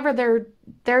 Whatever,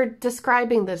 they're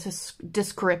describing the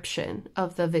description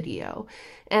of the video.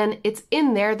 And it's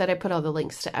in there that I put all the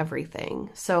links to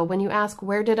everything. So when you ask,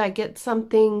 where did I get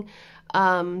something?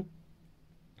 I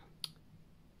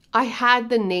had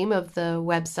the name of the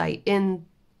website in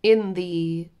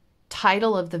the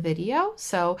title of the video.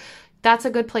 So that's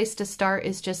a good place to start,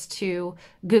 is just to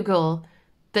Google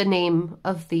the name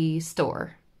of the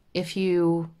store if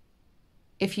you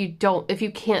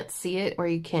can't see it or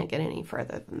you can't get any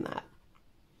further than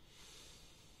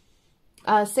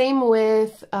that. Same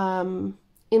with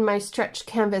in my stretch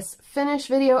canvas finish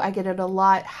video, I get it a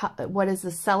lot. What is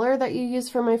the seller that you use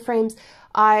for my frames?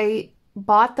 I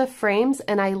bought the frames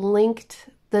and I linked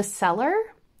the seller.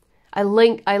 I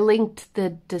linked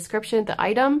the description, the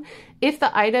item. If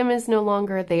the item is no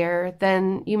longer there,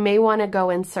 then you may want to go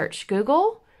and search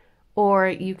Google, or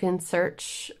you can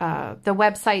search the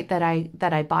website that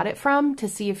I bought it from to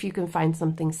see if you can find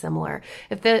something similar.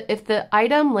 If the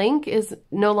item link is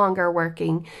no longer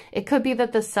working, it could be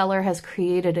that the seller has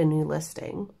created a new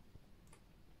listing.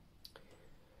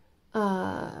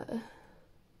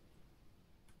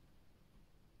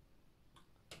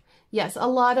 Yes, a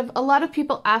lot of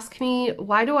people ask me,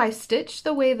 why do I stitch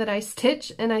the way that I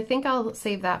stitch? And I think I'll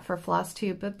save that for floss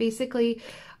too. But basically,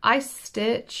 I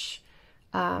stitch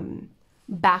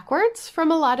backwards from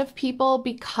a lot of people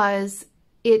because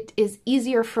it is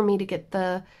easier for me to get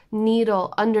the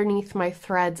needle underneath my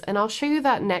threads. And I'll show you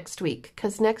that next week,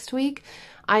 because next week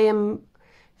I am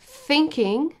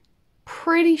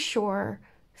pretty sure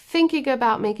thinking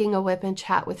about making a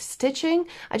Wipnchat with stitching.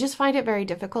 I just find it very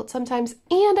difficult sometimes,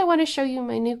 and I want to show you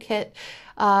my new kit.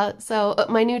 So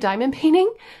my new diamond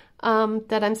painting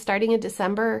that I'm starting in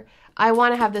December. I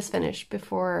want to have this finished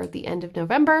before the end of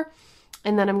November,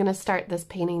 and then I'm going to start this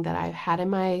painting that I've had in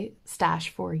my stash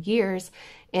for years,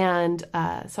 and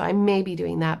so I may be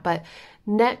doing that. But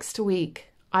next week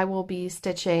I will be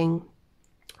stitching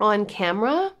on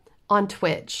camera on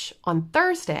Twitch on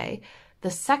Thursday, the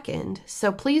 2nd.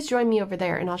 So please join me over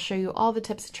there and I'll show you all the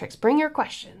tips and tricks. Bring your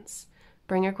questions.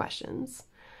 Bring your questions.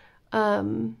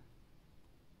 Oh,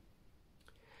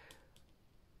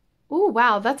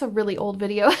 wow, that's a really old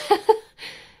video.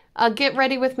 Get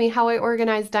ready with me, how I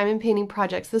organize diamond painting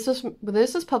projects. This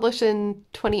was published in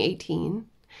 2018.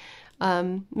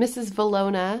 Mrs.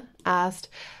 Valona asked,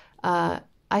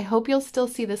 I hope you'll still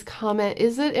see this comment.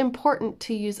 Is it important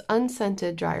to use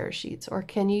unscented dryer sheets, or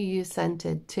can you use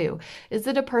scented too? Is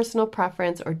it a personal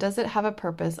preference, or does it have a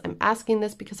purpose? I'm asking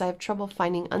this because I have trouble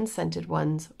finding unscented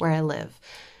ones where I live.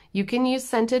 You can use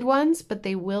scented ones, but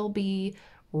they will be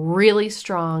really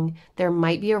strong. There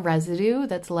might be a residue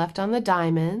that's left on the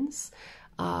diamonds.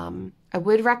 I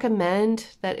would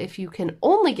recommend that if you can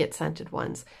only get scented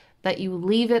ones, that you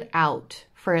leave it out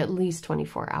for at least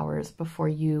 24 hours before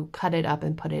you cut it up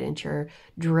and put it into your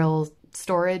drill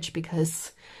storage,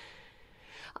 because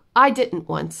I didn't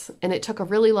once, and it took a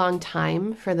really long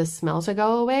time for the smell to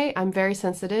go away. I'm very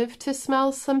sensitive to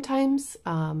smells sometimes.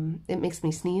 It makes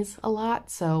me sneeze a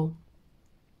lot, so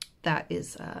that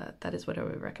is what I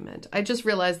would recommend. I just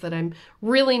realized that I'm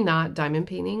really not diamond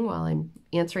painting while I'm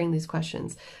answering these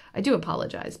questions. I do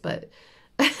apologize, but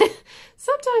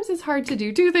sometimes it's hard to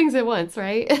do two things at once,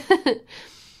 right?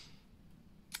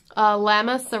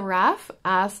 Lama Seraph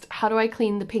asked, how do I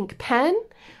clean the pink pen?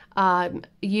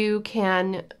 You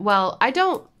can, well, I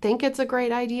don't think it's a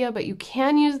great idea, but you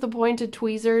can use the pointed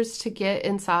tweezers to get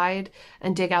inside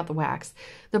and dig out the wax.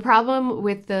 The problem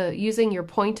with using your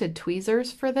pointed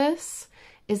tweezers for this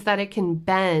is that it can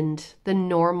bend the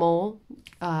normal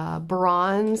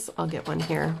bronze. I'll get one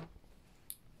here.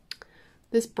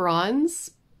 This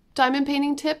bronze diamond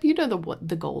painting tip, you know,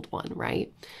 the gold one,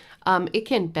 right? It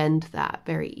can bend that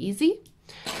very easy,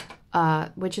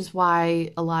 which is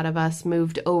why a lot of us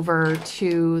moved over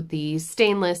to the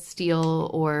stainless steel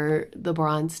or the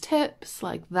bronze tips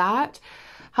like that.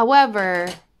 However,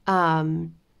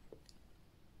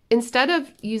 instead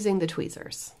of using the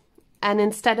tweezers and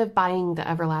instead of buying the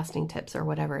everlasting tips or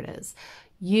whatever it is,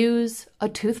 use a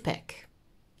toothpick.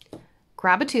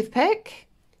 Grab a toothpick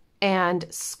and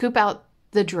scoop out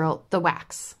the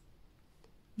wax.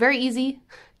 Very easy.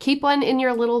 Keep one in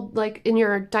your little, like in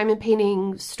your diamond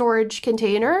painting storage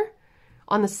container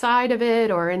on the side of it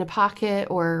or in a pocket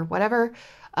or whatever.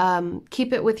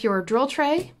 Keep it with your drill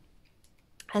tray,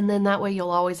 and then that way you'll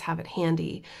always have it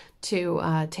handy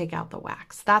to take out the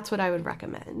wax. That's what I would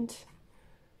recommend.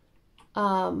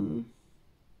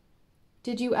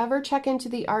 Did you ever check into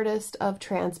the artist of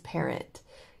Transparent?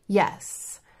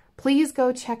 Yes. Please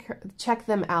go check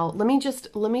them out. Let me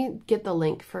get the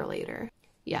link for later.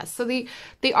 Yes, so the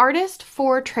artist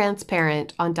for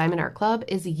Transparent on Diamond Art Club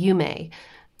is Yuumei.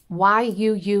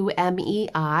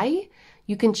 Yuumei.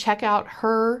 You can check out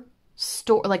her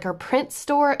store, like her print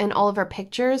store, and all of her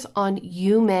pictures on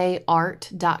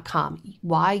yuumeiart.com.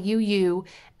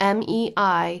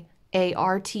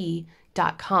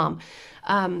 yuumeiart.com.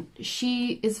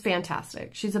 She is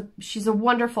fantastic. She's a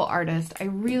wonderful artist. I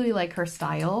really like her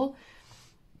style.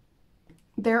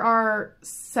 There are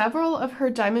several of her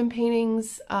diamond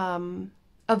paintings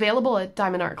available at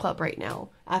Diamond Art Club right now,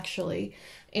 actually.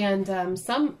 And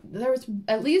there was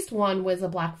at least one was a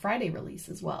Black Friday release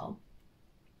as well.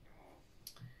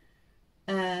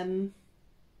 Excuse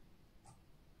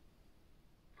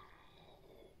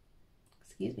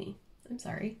me. I'm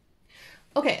sorry.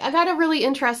 Okay, I got a really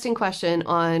interesting question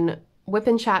on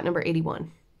Wipnchat number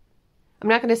 81. I'm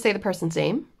not going to say the person's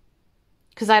name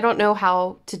because I don't know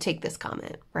how to take this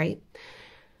comment, right?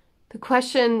 The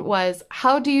question was,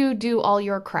 how do you do all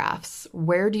your crafts?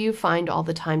 Where do you find all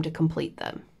the time to complete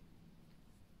them?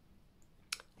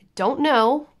 I don't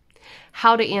know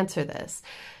how to answer this.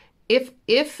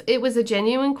 If it was a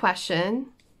genuine question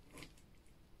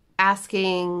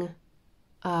asking,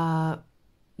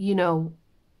 you know,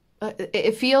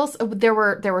 it feels there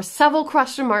were several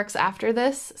question marks after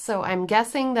this, so I'm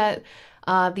guessing that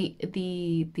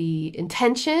the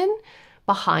intention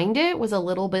behind it was a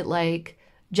little bit like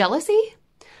jealousy.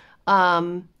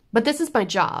 But this is my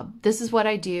job. This is what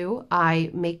I do. I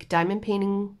make diamond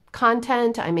painting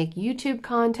content. I make YouTube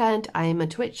content. I am a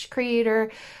Twitch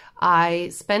creator. I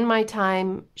spend my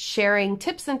time sharing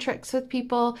tips and tricks with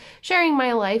people, sharing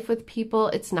my life with people.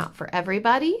 It's not for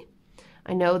everybody.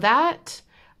 I know that.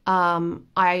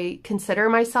 I consider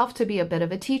myself to be a bit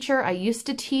of a teacher. I used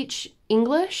to teach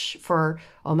English for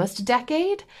almost a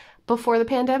decade before the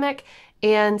pandemic.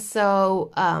 And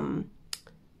so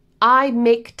I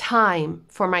make time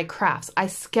for my crafts. I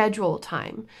schedule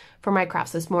time for my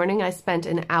crafts. This morning I spent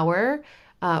an hour,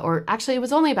 or actually it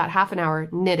was only about half an hour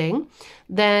knitting.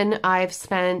 Then I've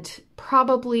spent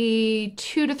probably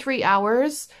 2 to 3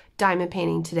 hours diamond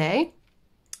painting today.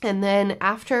 And then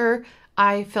after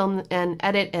I film and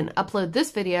edit and upload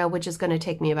this video, which is going to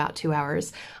take me about 2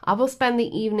 hours, I will spend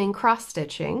the evening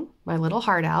cross-stitching my little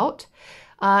heart out.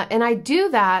 And I do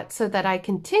that so that I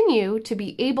continue to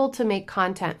be able to make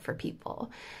content for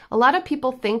people. A lot of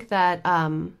people think that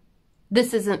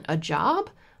this isn't a job,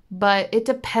 but it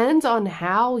depends on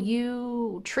how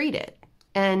you treat it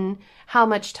and how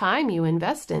much time you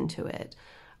invest into it.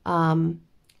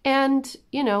 And,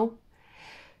 you know,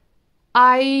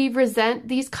 I resent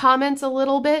these comments a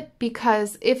little bit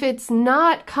because if it's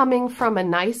not coming from a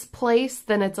nice place,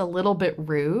 then it's a little bit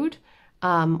rude.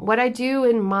 What I do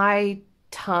in my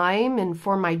time and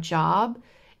for my job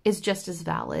is just as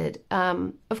valid.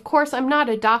 Of course, I'm not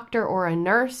a doctor or a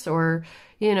nurse or,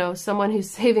 you know, someone who's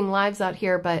saving lives out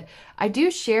here, but I do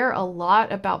share a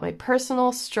lot about my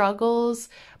personal struggles,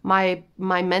 my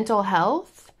mental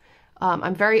health.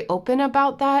 I'm very open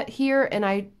about that here, and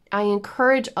I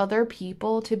encourage other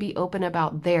people to be open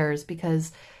about theirs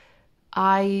because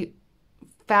I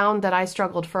found that I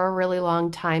struggled for a really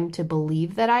long time to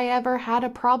believe that I ever had a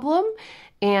problem.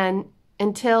 And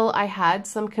until I had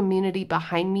some community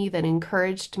behind me that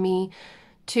encouraged me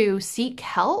to seek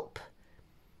help,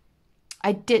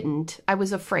 I didn't. I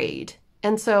was afraid.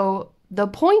 And so the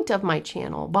point of my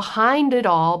channel, behind it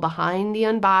all, behind the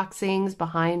unboxings,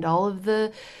 behind all of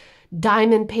the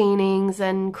diamond paintings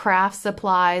and craft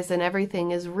supplies and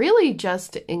everything, is really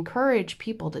just to encourage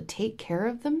people to take care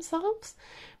of themselves,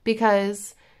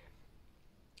 because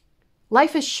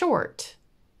life is short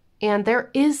and there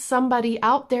is somebody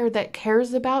out there that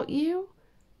cares about you.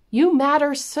 You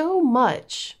matter so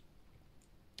much.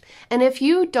 And if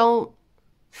you don't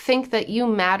think that you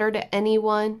matter to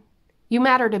anyone, you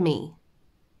matter to me.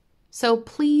 So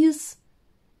please,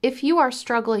 if you are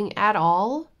struggling at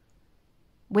all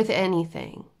with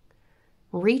anything,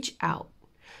 reach out.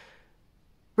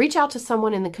 Reach out to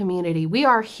someone in the community. We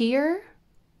are here.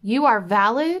 You are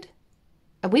valid.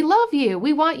 And we love you.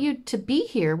 We want you to be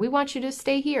here. We want you to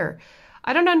stay here.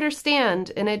 I don't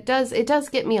understand, and it does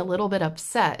get me a little bit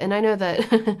upset. And I know that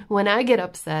when I get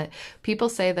upset, people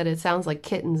say that it sounds like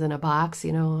kittens in a box,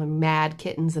 you know, mad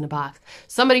kittens in a box.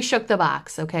 Somebody shook the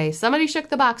box, okay? Somebody shook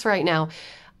the box right now.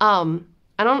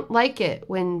 I don't like it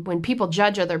when people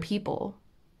judge other people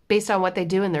based on what they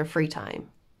do in their free time.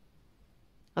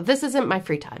 Now, this isn't my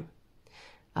free time.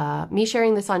 Me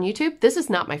sharing this on YouTube, this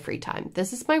is not my free time.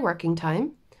 This is my working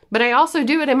time. But I also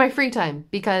do it in my free time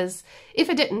because if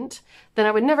I didn't, then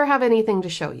I would never have anything to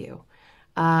show you.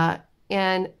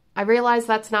 And I realize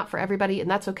that's not for everybody, and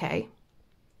that's okay.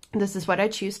 This is what I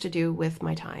choose to do with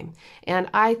my time. And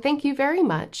I thank you very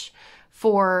much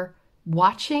for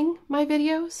watching my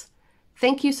videos.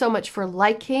 Thank you so much for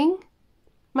liking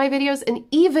my videos and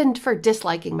even for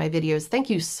disliking my videos.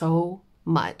 Thank you so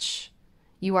much.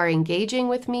 You are engaging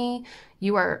with me.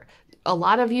 A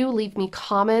lot of you leave me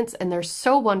comments and they're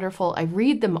so wonderful. I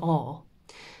read them all.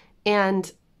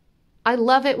 And I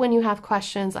love it when you have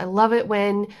questions. I love it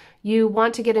when you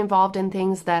want to get involved in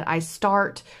things that I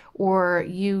start, or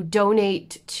you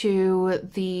donate to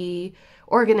the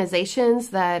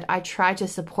organizations that I try to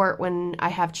support when I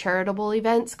have charitable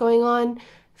events going on.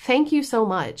 Thank you so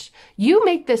much. You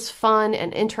make this fun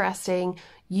and interesting.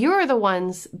 You're the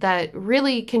ones that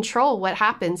really control what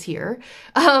happens here.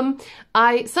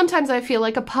 Sometimes I feel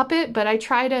like a puppet, but I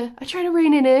try to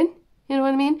rein it in. You know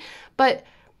what I mean? But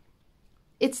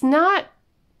it's not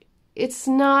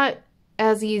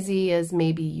as easy as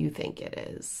maybe you think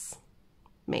it is,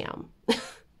 ma'am.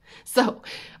 So,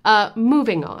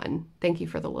 moving on. Thank you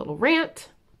for the little rant.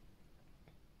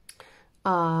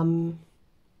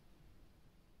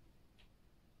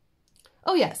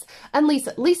 Oh yes, and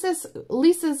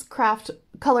Lisa's Craft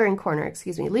Coloring Corner,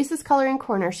 excuse me. Lisa's Coloring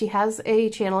Corner. She has a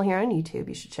channel here on YouTube.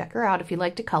 You should check her out if you'd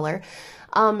like to color.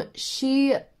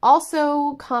 She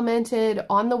also commented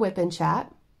on the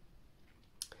Wipnchat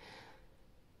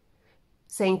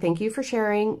saying thank you for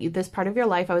sharing this part of your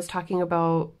life. I was talking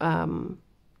about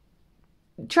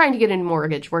trying to get a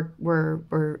mortgage.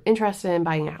 We're interested in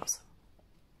buying a house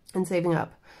and saving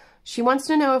up. She wants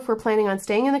to know if we're planning on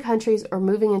staying in the countries or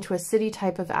moving into a city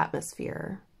type of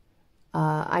atmosphere.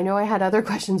 I know I had other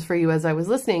questions for you as I was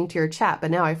listening to your chat, but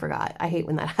now I forgot. I hate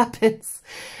when that happens.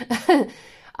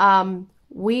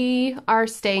 We are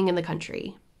staying in the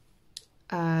country.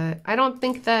 I don't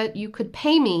think that you could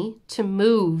pay me to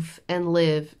move and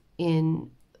live in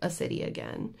a city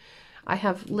again. I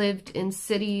have lived in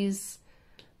cities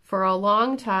for a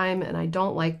long time and I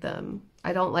don't like them.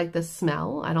 I don't like the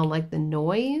smell. I don't like the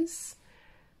noise.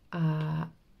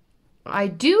 I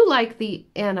do like the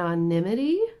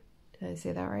anonymity. Did I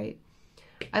say that right?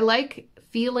 I like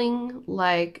feeling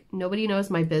like nobody knows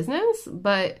my business,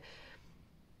 but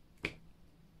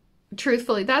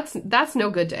truthfully, that's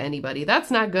no good to anybody. That's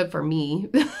not good for me.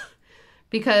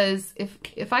 Because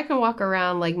if I can walk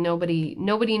around like nobody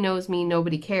knows me,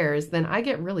 nobody cares, then I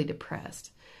get really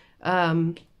depressed.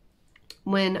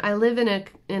 When I live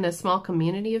in a small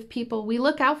community of people, we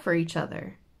look out for each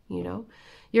other, you know.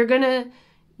 You're gonna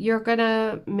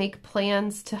make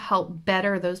plans to help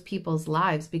better those people's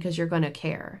lives because you're gonna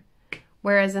care.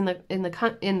 Whereas in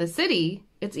the city,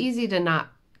 it's easy to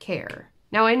not care.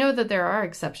 Now I know that there are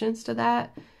exceptions to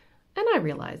that, and I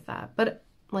realize that. But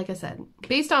like I said,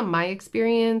 based on my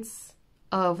experience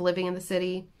of living in the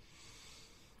city,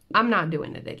 I'm not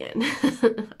doing it again.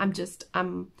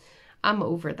 I'm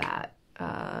over that.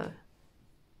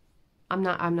 I'm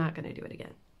not going to do it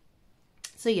again.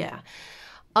 So yeah.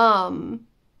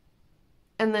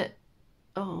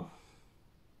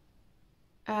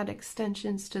 Add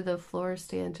extensions to the floor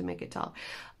stand to make it tall.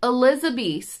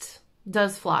 Elizabeth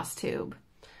does floss tube.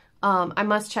 I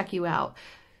must check you out.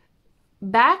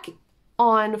 Back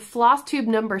on floss tube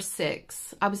number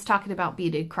 6, I was talking about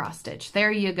beaded cross stitch.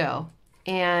 There you go.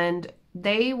 And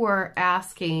they were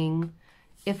asking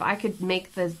if I could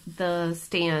make the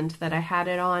stand that I had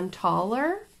it on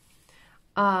taller.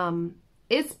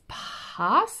 It's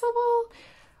possible,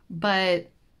 but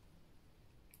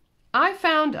I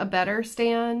found a better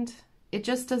stand. It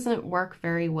just doesn't work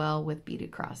very well with beaded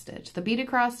cross stitch. The beaded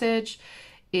cross stitch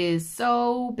is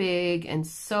so big and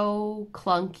so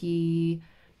clunky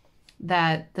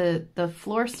that the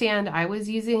floor stand I was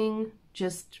using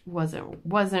just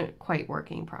wasn't quite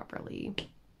working properly.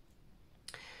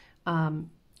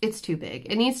 It's too big.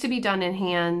 It needs to be done in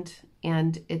hand,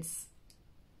 and it's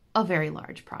a very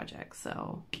large project.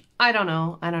 So I don't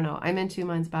know. I'm in two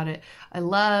minds about it. I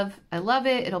love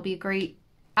it. It'll be a great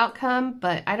outcome,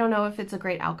 but I don't know if it's a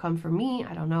great outcome for me.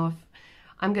 I don't know if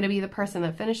I'm going to be the person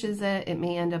that finishes it. It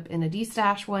may end up in a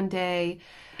D-stash one day,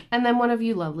 and then one of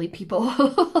you lovely people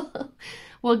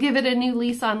will give it a new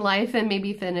lease on life and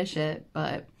maybe finish it,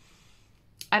 but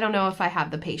I don't know if I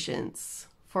have the patience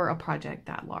for a project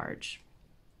that large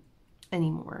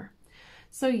anymore.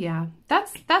 So yeah,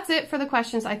 that's it for the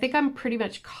questions. I think I'm pretty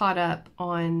much caught up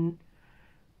on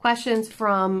questions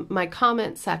from my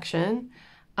comment section.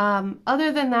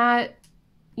 Other than that,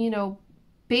 you know,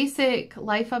 basic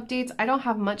life updates, I don't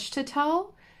have much to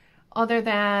tell other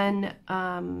than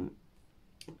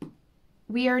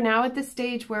we are now at the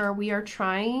stage where we are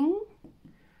trying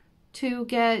to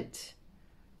get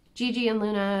Gigi and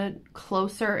Luna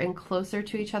closer and closer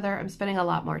to each other. I'm spending a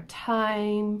lot more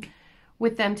time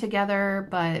with them together,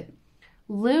 but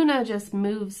Luna just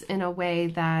moves in a way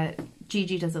that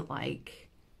Gigi doesn't like.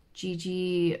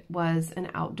 Gigi was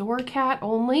an outdoor cat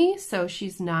only, so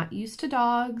she's not used to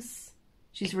dogs.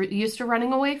 She's used to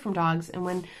running away from dogs,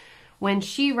 and when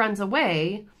she runs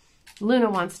away, Luna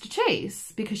wants to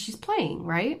chase because she's playing,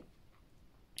 right?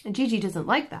 And Gigi doesn't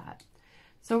like that.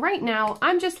 So right now,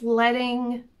 I'm just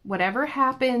letting whatever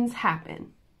happens,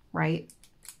 happen, right?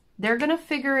 They're going to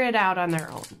figure it out on their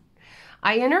own.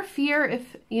 I interfere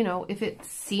if, you know, if it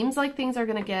seems like things are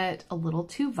going to get a little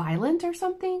too violent or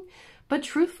something. But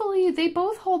truthfully, they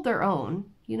both hold their own,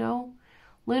 you know.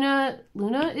 Luna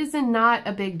is not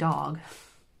a big dog.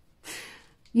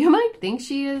 You might think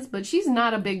she is, but she's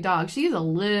not a big dog. She's a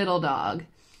little dog.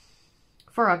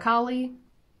 For a collie,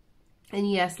 and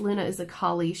yes, Luna is a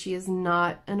collie. She is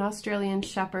not an Australian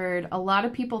Shepherd. A lot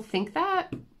of people think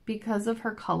that because of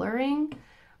her coloring,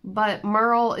 but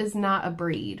Merle is not a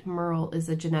breed. Merle is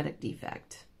a genetic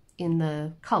defect in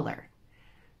the color.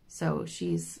 So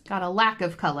she's got a lack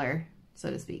of color, so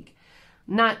to speak.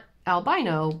 Not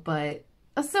albino, but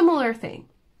a similar thing.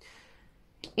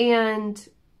 And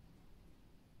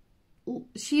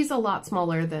she's a lot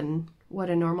smaller than what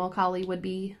a normal collie would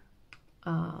be.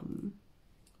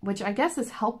 Which I guess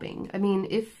is helping. I mean,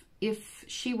 if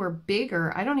she were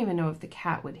bigger, I don't even know if the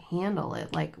cat would handle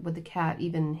it. Like, would the cat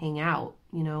even hang out,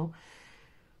 you know?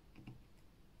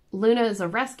 Luna is a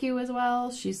rescue as well.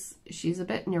 She's a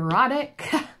bit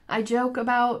neurotic. I joke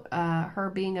about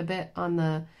her being a bit on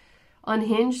the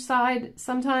unhinged side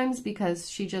sometimes because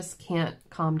she just can't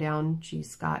calm down.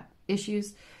 She's got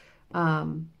issues.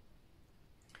 So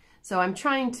I'm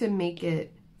trying to make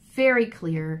it very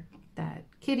clear that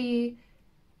Kitty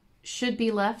should be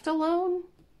left alone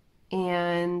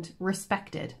and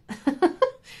respected.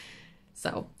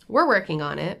 So we're working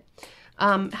on it.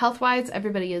 Health-wise,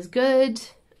 everybody is good.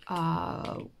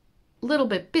 A little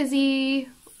bit busy.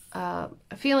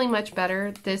 Feeling much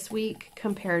better this week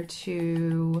compared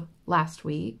to last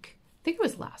week. I think it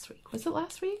was last week. Was it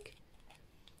last week?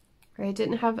 Or I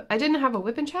didn't have a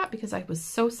Wipnchat because I was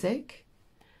so sick.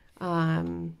 I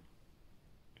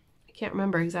can't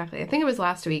remember exactly. I think it was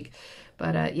last week.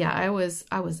 But yeah, I was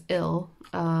ill,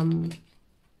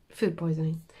 food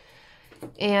poisoning,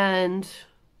 and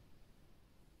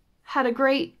had a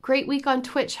great week on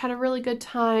Twitch. Had a really good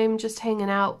time just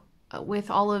hanging out with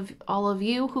all of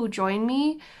you who joined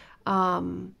me.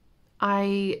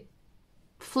 I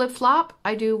flip-flop.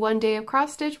 I do 1 day of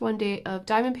cross stitch, 1 day of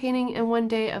diamond painting, and 1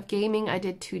 day of gaming. I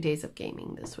did 2 days of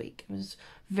gaming this week. It was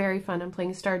very fun. I'm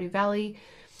playing Stardew Valley.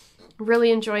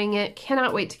 Really enjoying it.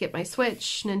 Cannot wait to get my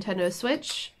Switch, Nintendo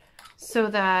Switch, so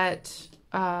that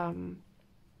I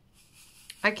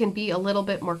can be a little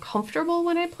bit more comfortable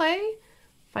when I play.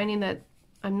 Finding that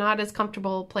I'm not as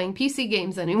comfortable playing PC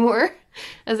games anymore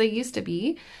as I used to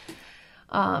be.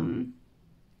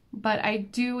 But I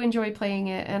do enjoy playing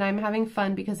it, and I'm having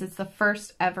fun because it's the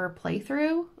first ever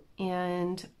playthrough,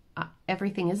 and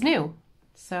everything is new.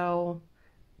 So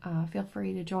feel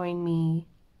free to join me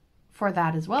for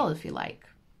that as well if you like.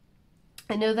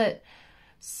 I know that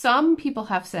some people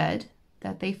have said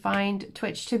that they find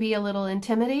Twitch to be a little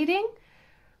intimidating,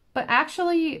 but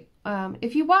actually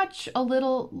if you watch a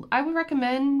little, I would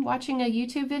recommend watching a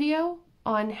YouTube video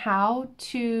on how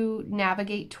to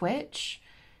navigate Twitch.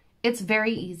 It's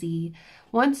very easy.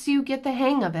 Once you get the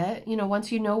hang of it, you know,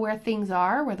 once you know where things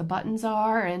are, where the buttons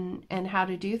are, and how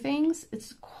to do things,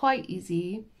 it's quite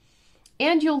easy.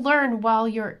 And you'll learn while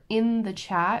you're in the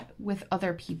chat with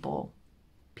other people.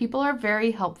 People are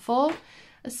very helpful,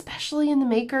 especially in the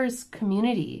makers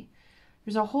community.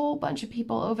 There's a whole bunch of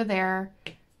people over there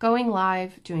going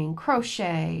live, doing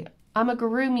crochet,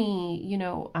 amigurumi, you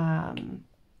know,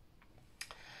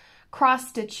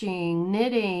 cross-stitching,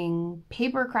 knitting,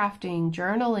 paper crafting,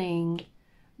 journaling.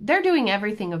 They're doing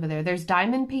everything over there. There's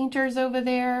diamond painters over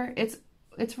there.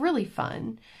 It's really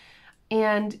fun.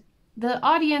 And the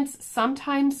audience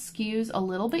sometimes skews a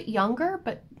little bit younger,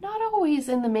 but not always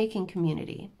in the making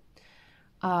community.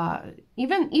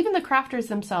 Even the crafters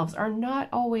themselves are not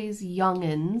always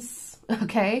youngins,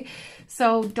 okay?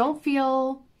 So don't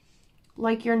feel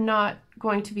like you're not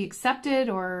going to be accepted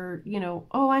or, you know,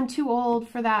 oh, I'm too old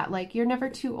for that. Like, you're never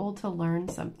too old to learn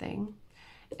something.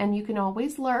 And you can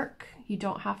always lurk. You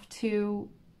don't have to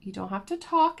You don't have to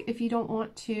talk if you don't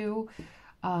want to.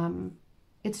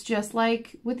 It's just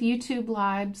like with YouTube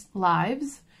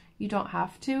lives. You don't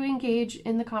have to engage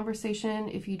in the conversation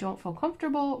if you don't feel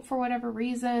comfortable for whatever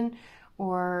reason,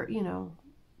 or, you know,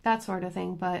 that sort of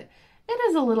thing. But it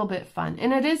is a little bit fun,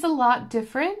 and it is a lot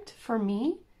different for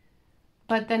me.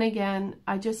 But then again,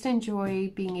 I just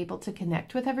enjoy being able to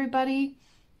connect with everybody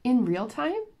in real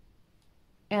time.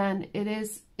 And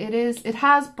it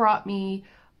has brought me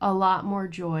a lot more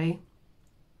joy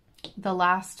the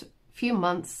last few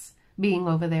months being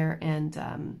over there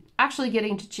and actually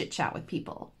getting to chit chat with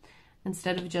people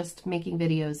instead of just making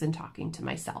videos and talking to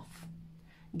myself,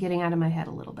 getting out of my head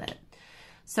a little bit.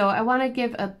 So I want to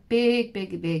give a big,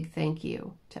 big, big thank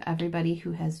you to everybody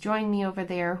who has joined me over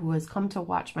there, who has come to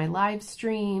watch my live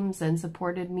streams and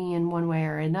supported me in one way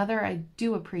or another. I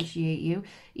do appreciate you.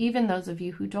 Even those of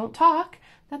you who don't talk,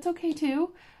 that's okay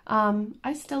too.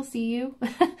 I still see you.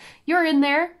 You're in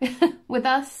there with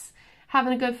us,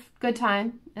 having a good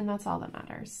time, and that's all that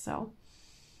matters. So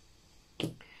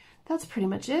that's pretty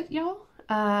much it, y'all.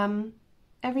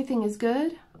 Everything is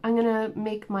good. I'm gonna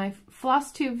make my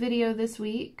floss tube video this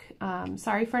week.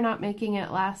 Sorry for not making it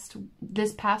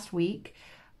this past week,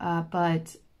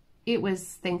 but it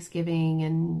was Thanksgiving,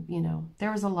 and you know,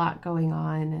 there was a lot going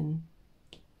on, and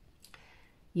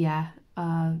yeah,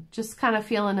 just kind of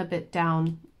feeling a bit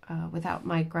down without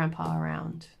my grandpa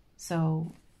around.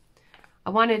 So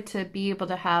I wanted to be able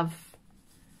to have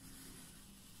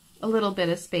a little bit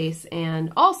of space,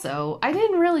 and also I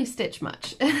didn't really stitch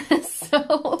much.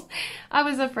 So I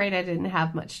was afraid I didn't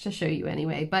have much to show you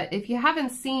anyway. But if you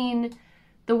haven't seen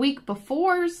the week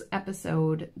before's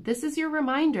episode, this is your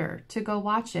reminder to go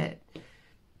watch it.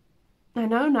 I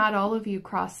know not all of you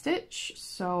cross stitch,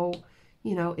 so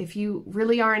you know, if you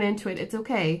really aren't into it, it's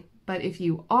okay. But if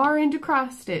you are into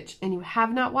cross stitch and you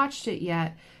have not watched it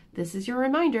yet, this is your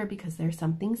reminder, because there's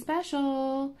something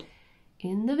special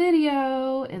in the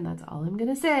video, and that's all I'm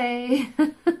gonna say.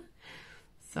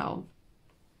 So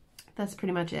that's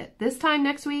pretty much it. This time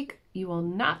next week, you will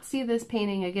not see this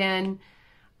painting again,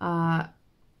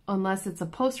 unless it's a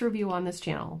post review on this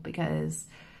channel, because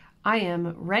I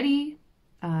am ready.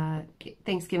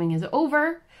 Thanksgiving is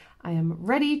over. I am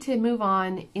ready to move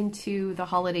on into the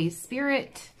holiday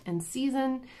spirit and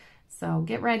season. So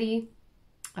get ready.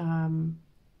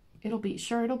 It'll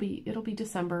be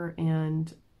December,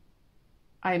 and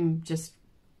I'm just,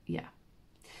 yeah,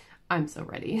 I'm so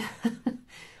ready.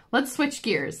 Let's switch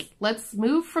gears. Let's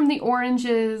move from the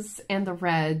oranges and the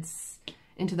reds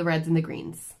into the reds and the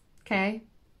greens. Okay?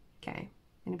 Okay.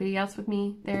 Anybody else with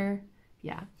me there?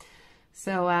 Yeah.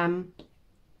 So,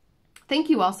 thank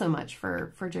you all so much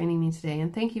for joining me today.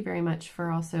 And thank you very much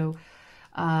for also,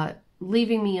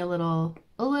 leaving me a little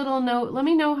note. Let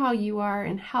me know how you are,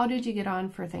 and how did you get on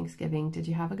for Thanksgiving? Did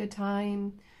you have a good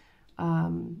time?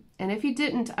 And if you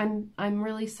didn't, I'm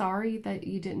really sorry that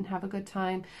you didn't have a good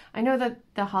time. I know that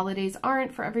the holidays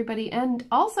aren't for everybody, and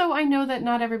also I know that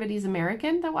not everybody's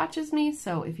American that watches me.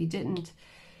 So if you didn't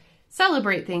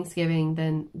celebrate Thanksgiving,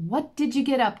 then what did you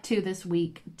get up to this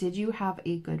week? Did you have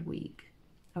a good week?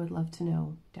 I would love to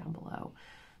know down below.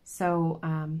 So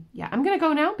yeah, I'm gonna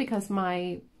go now because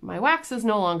my wax is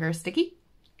no longer sticky.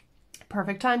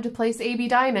 Perfect time to place AB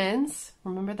diamonds.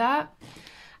 Remember that?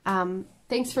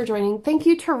 Thanks for joining. Thank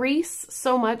you, Therese,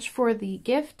 so much for the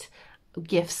gifts,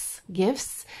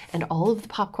 and all of the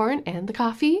popcorn and the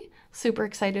coffee. Super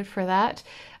excited for that.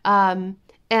 And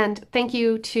thank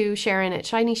you to Sharon at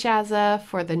Shiny Shazza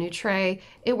for the new tray.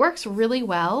 It works really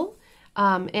well.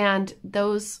 And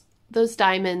those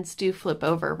diamonds do flip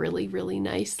over really, really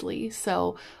nicely.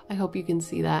 So I hope you can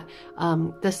see that.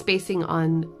 The spacing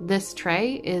on this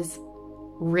tray is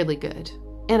really good.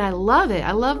 And I love it.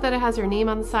 I love that it has her name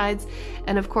on the sides.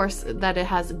 And of course that it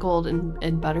has gold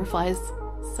and butterflies.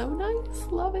 So nice.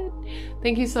 Love it.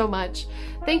 Thank you so much.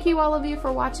 Thank you all of you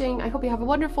for watching. I hope you have a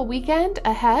wonderful weekend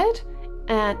ahead.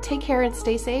 And take care and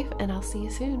stay safe. And I'll see you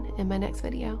soon in my next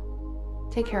video.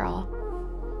 Take care all.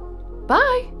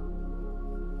 Bye.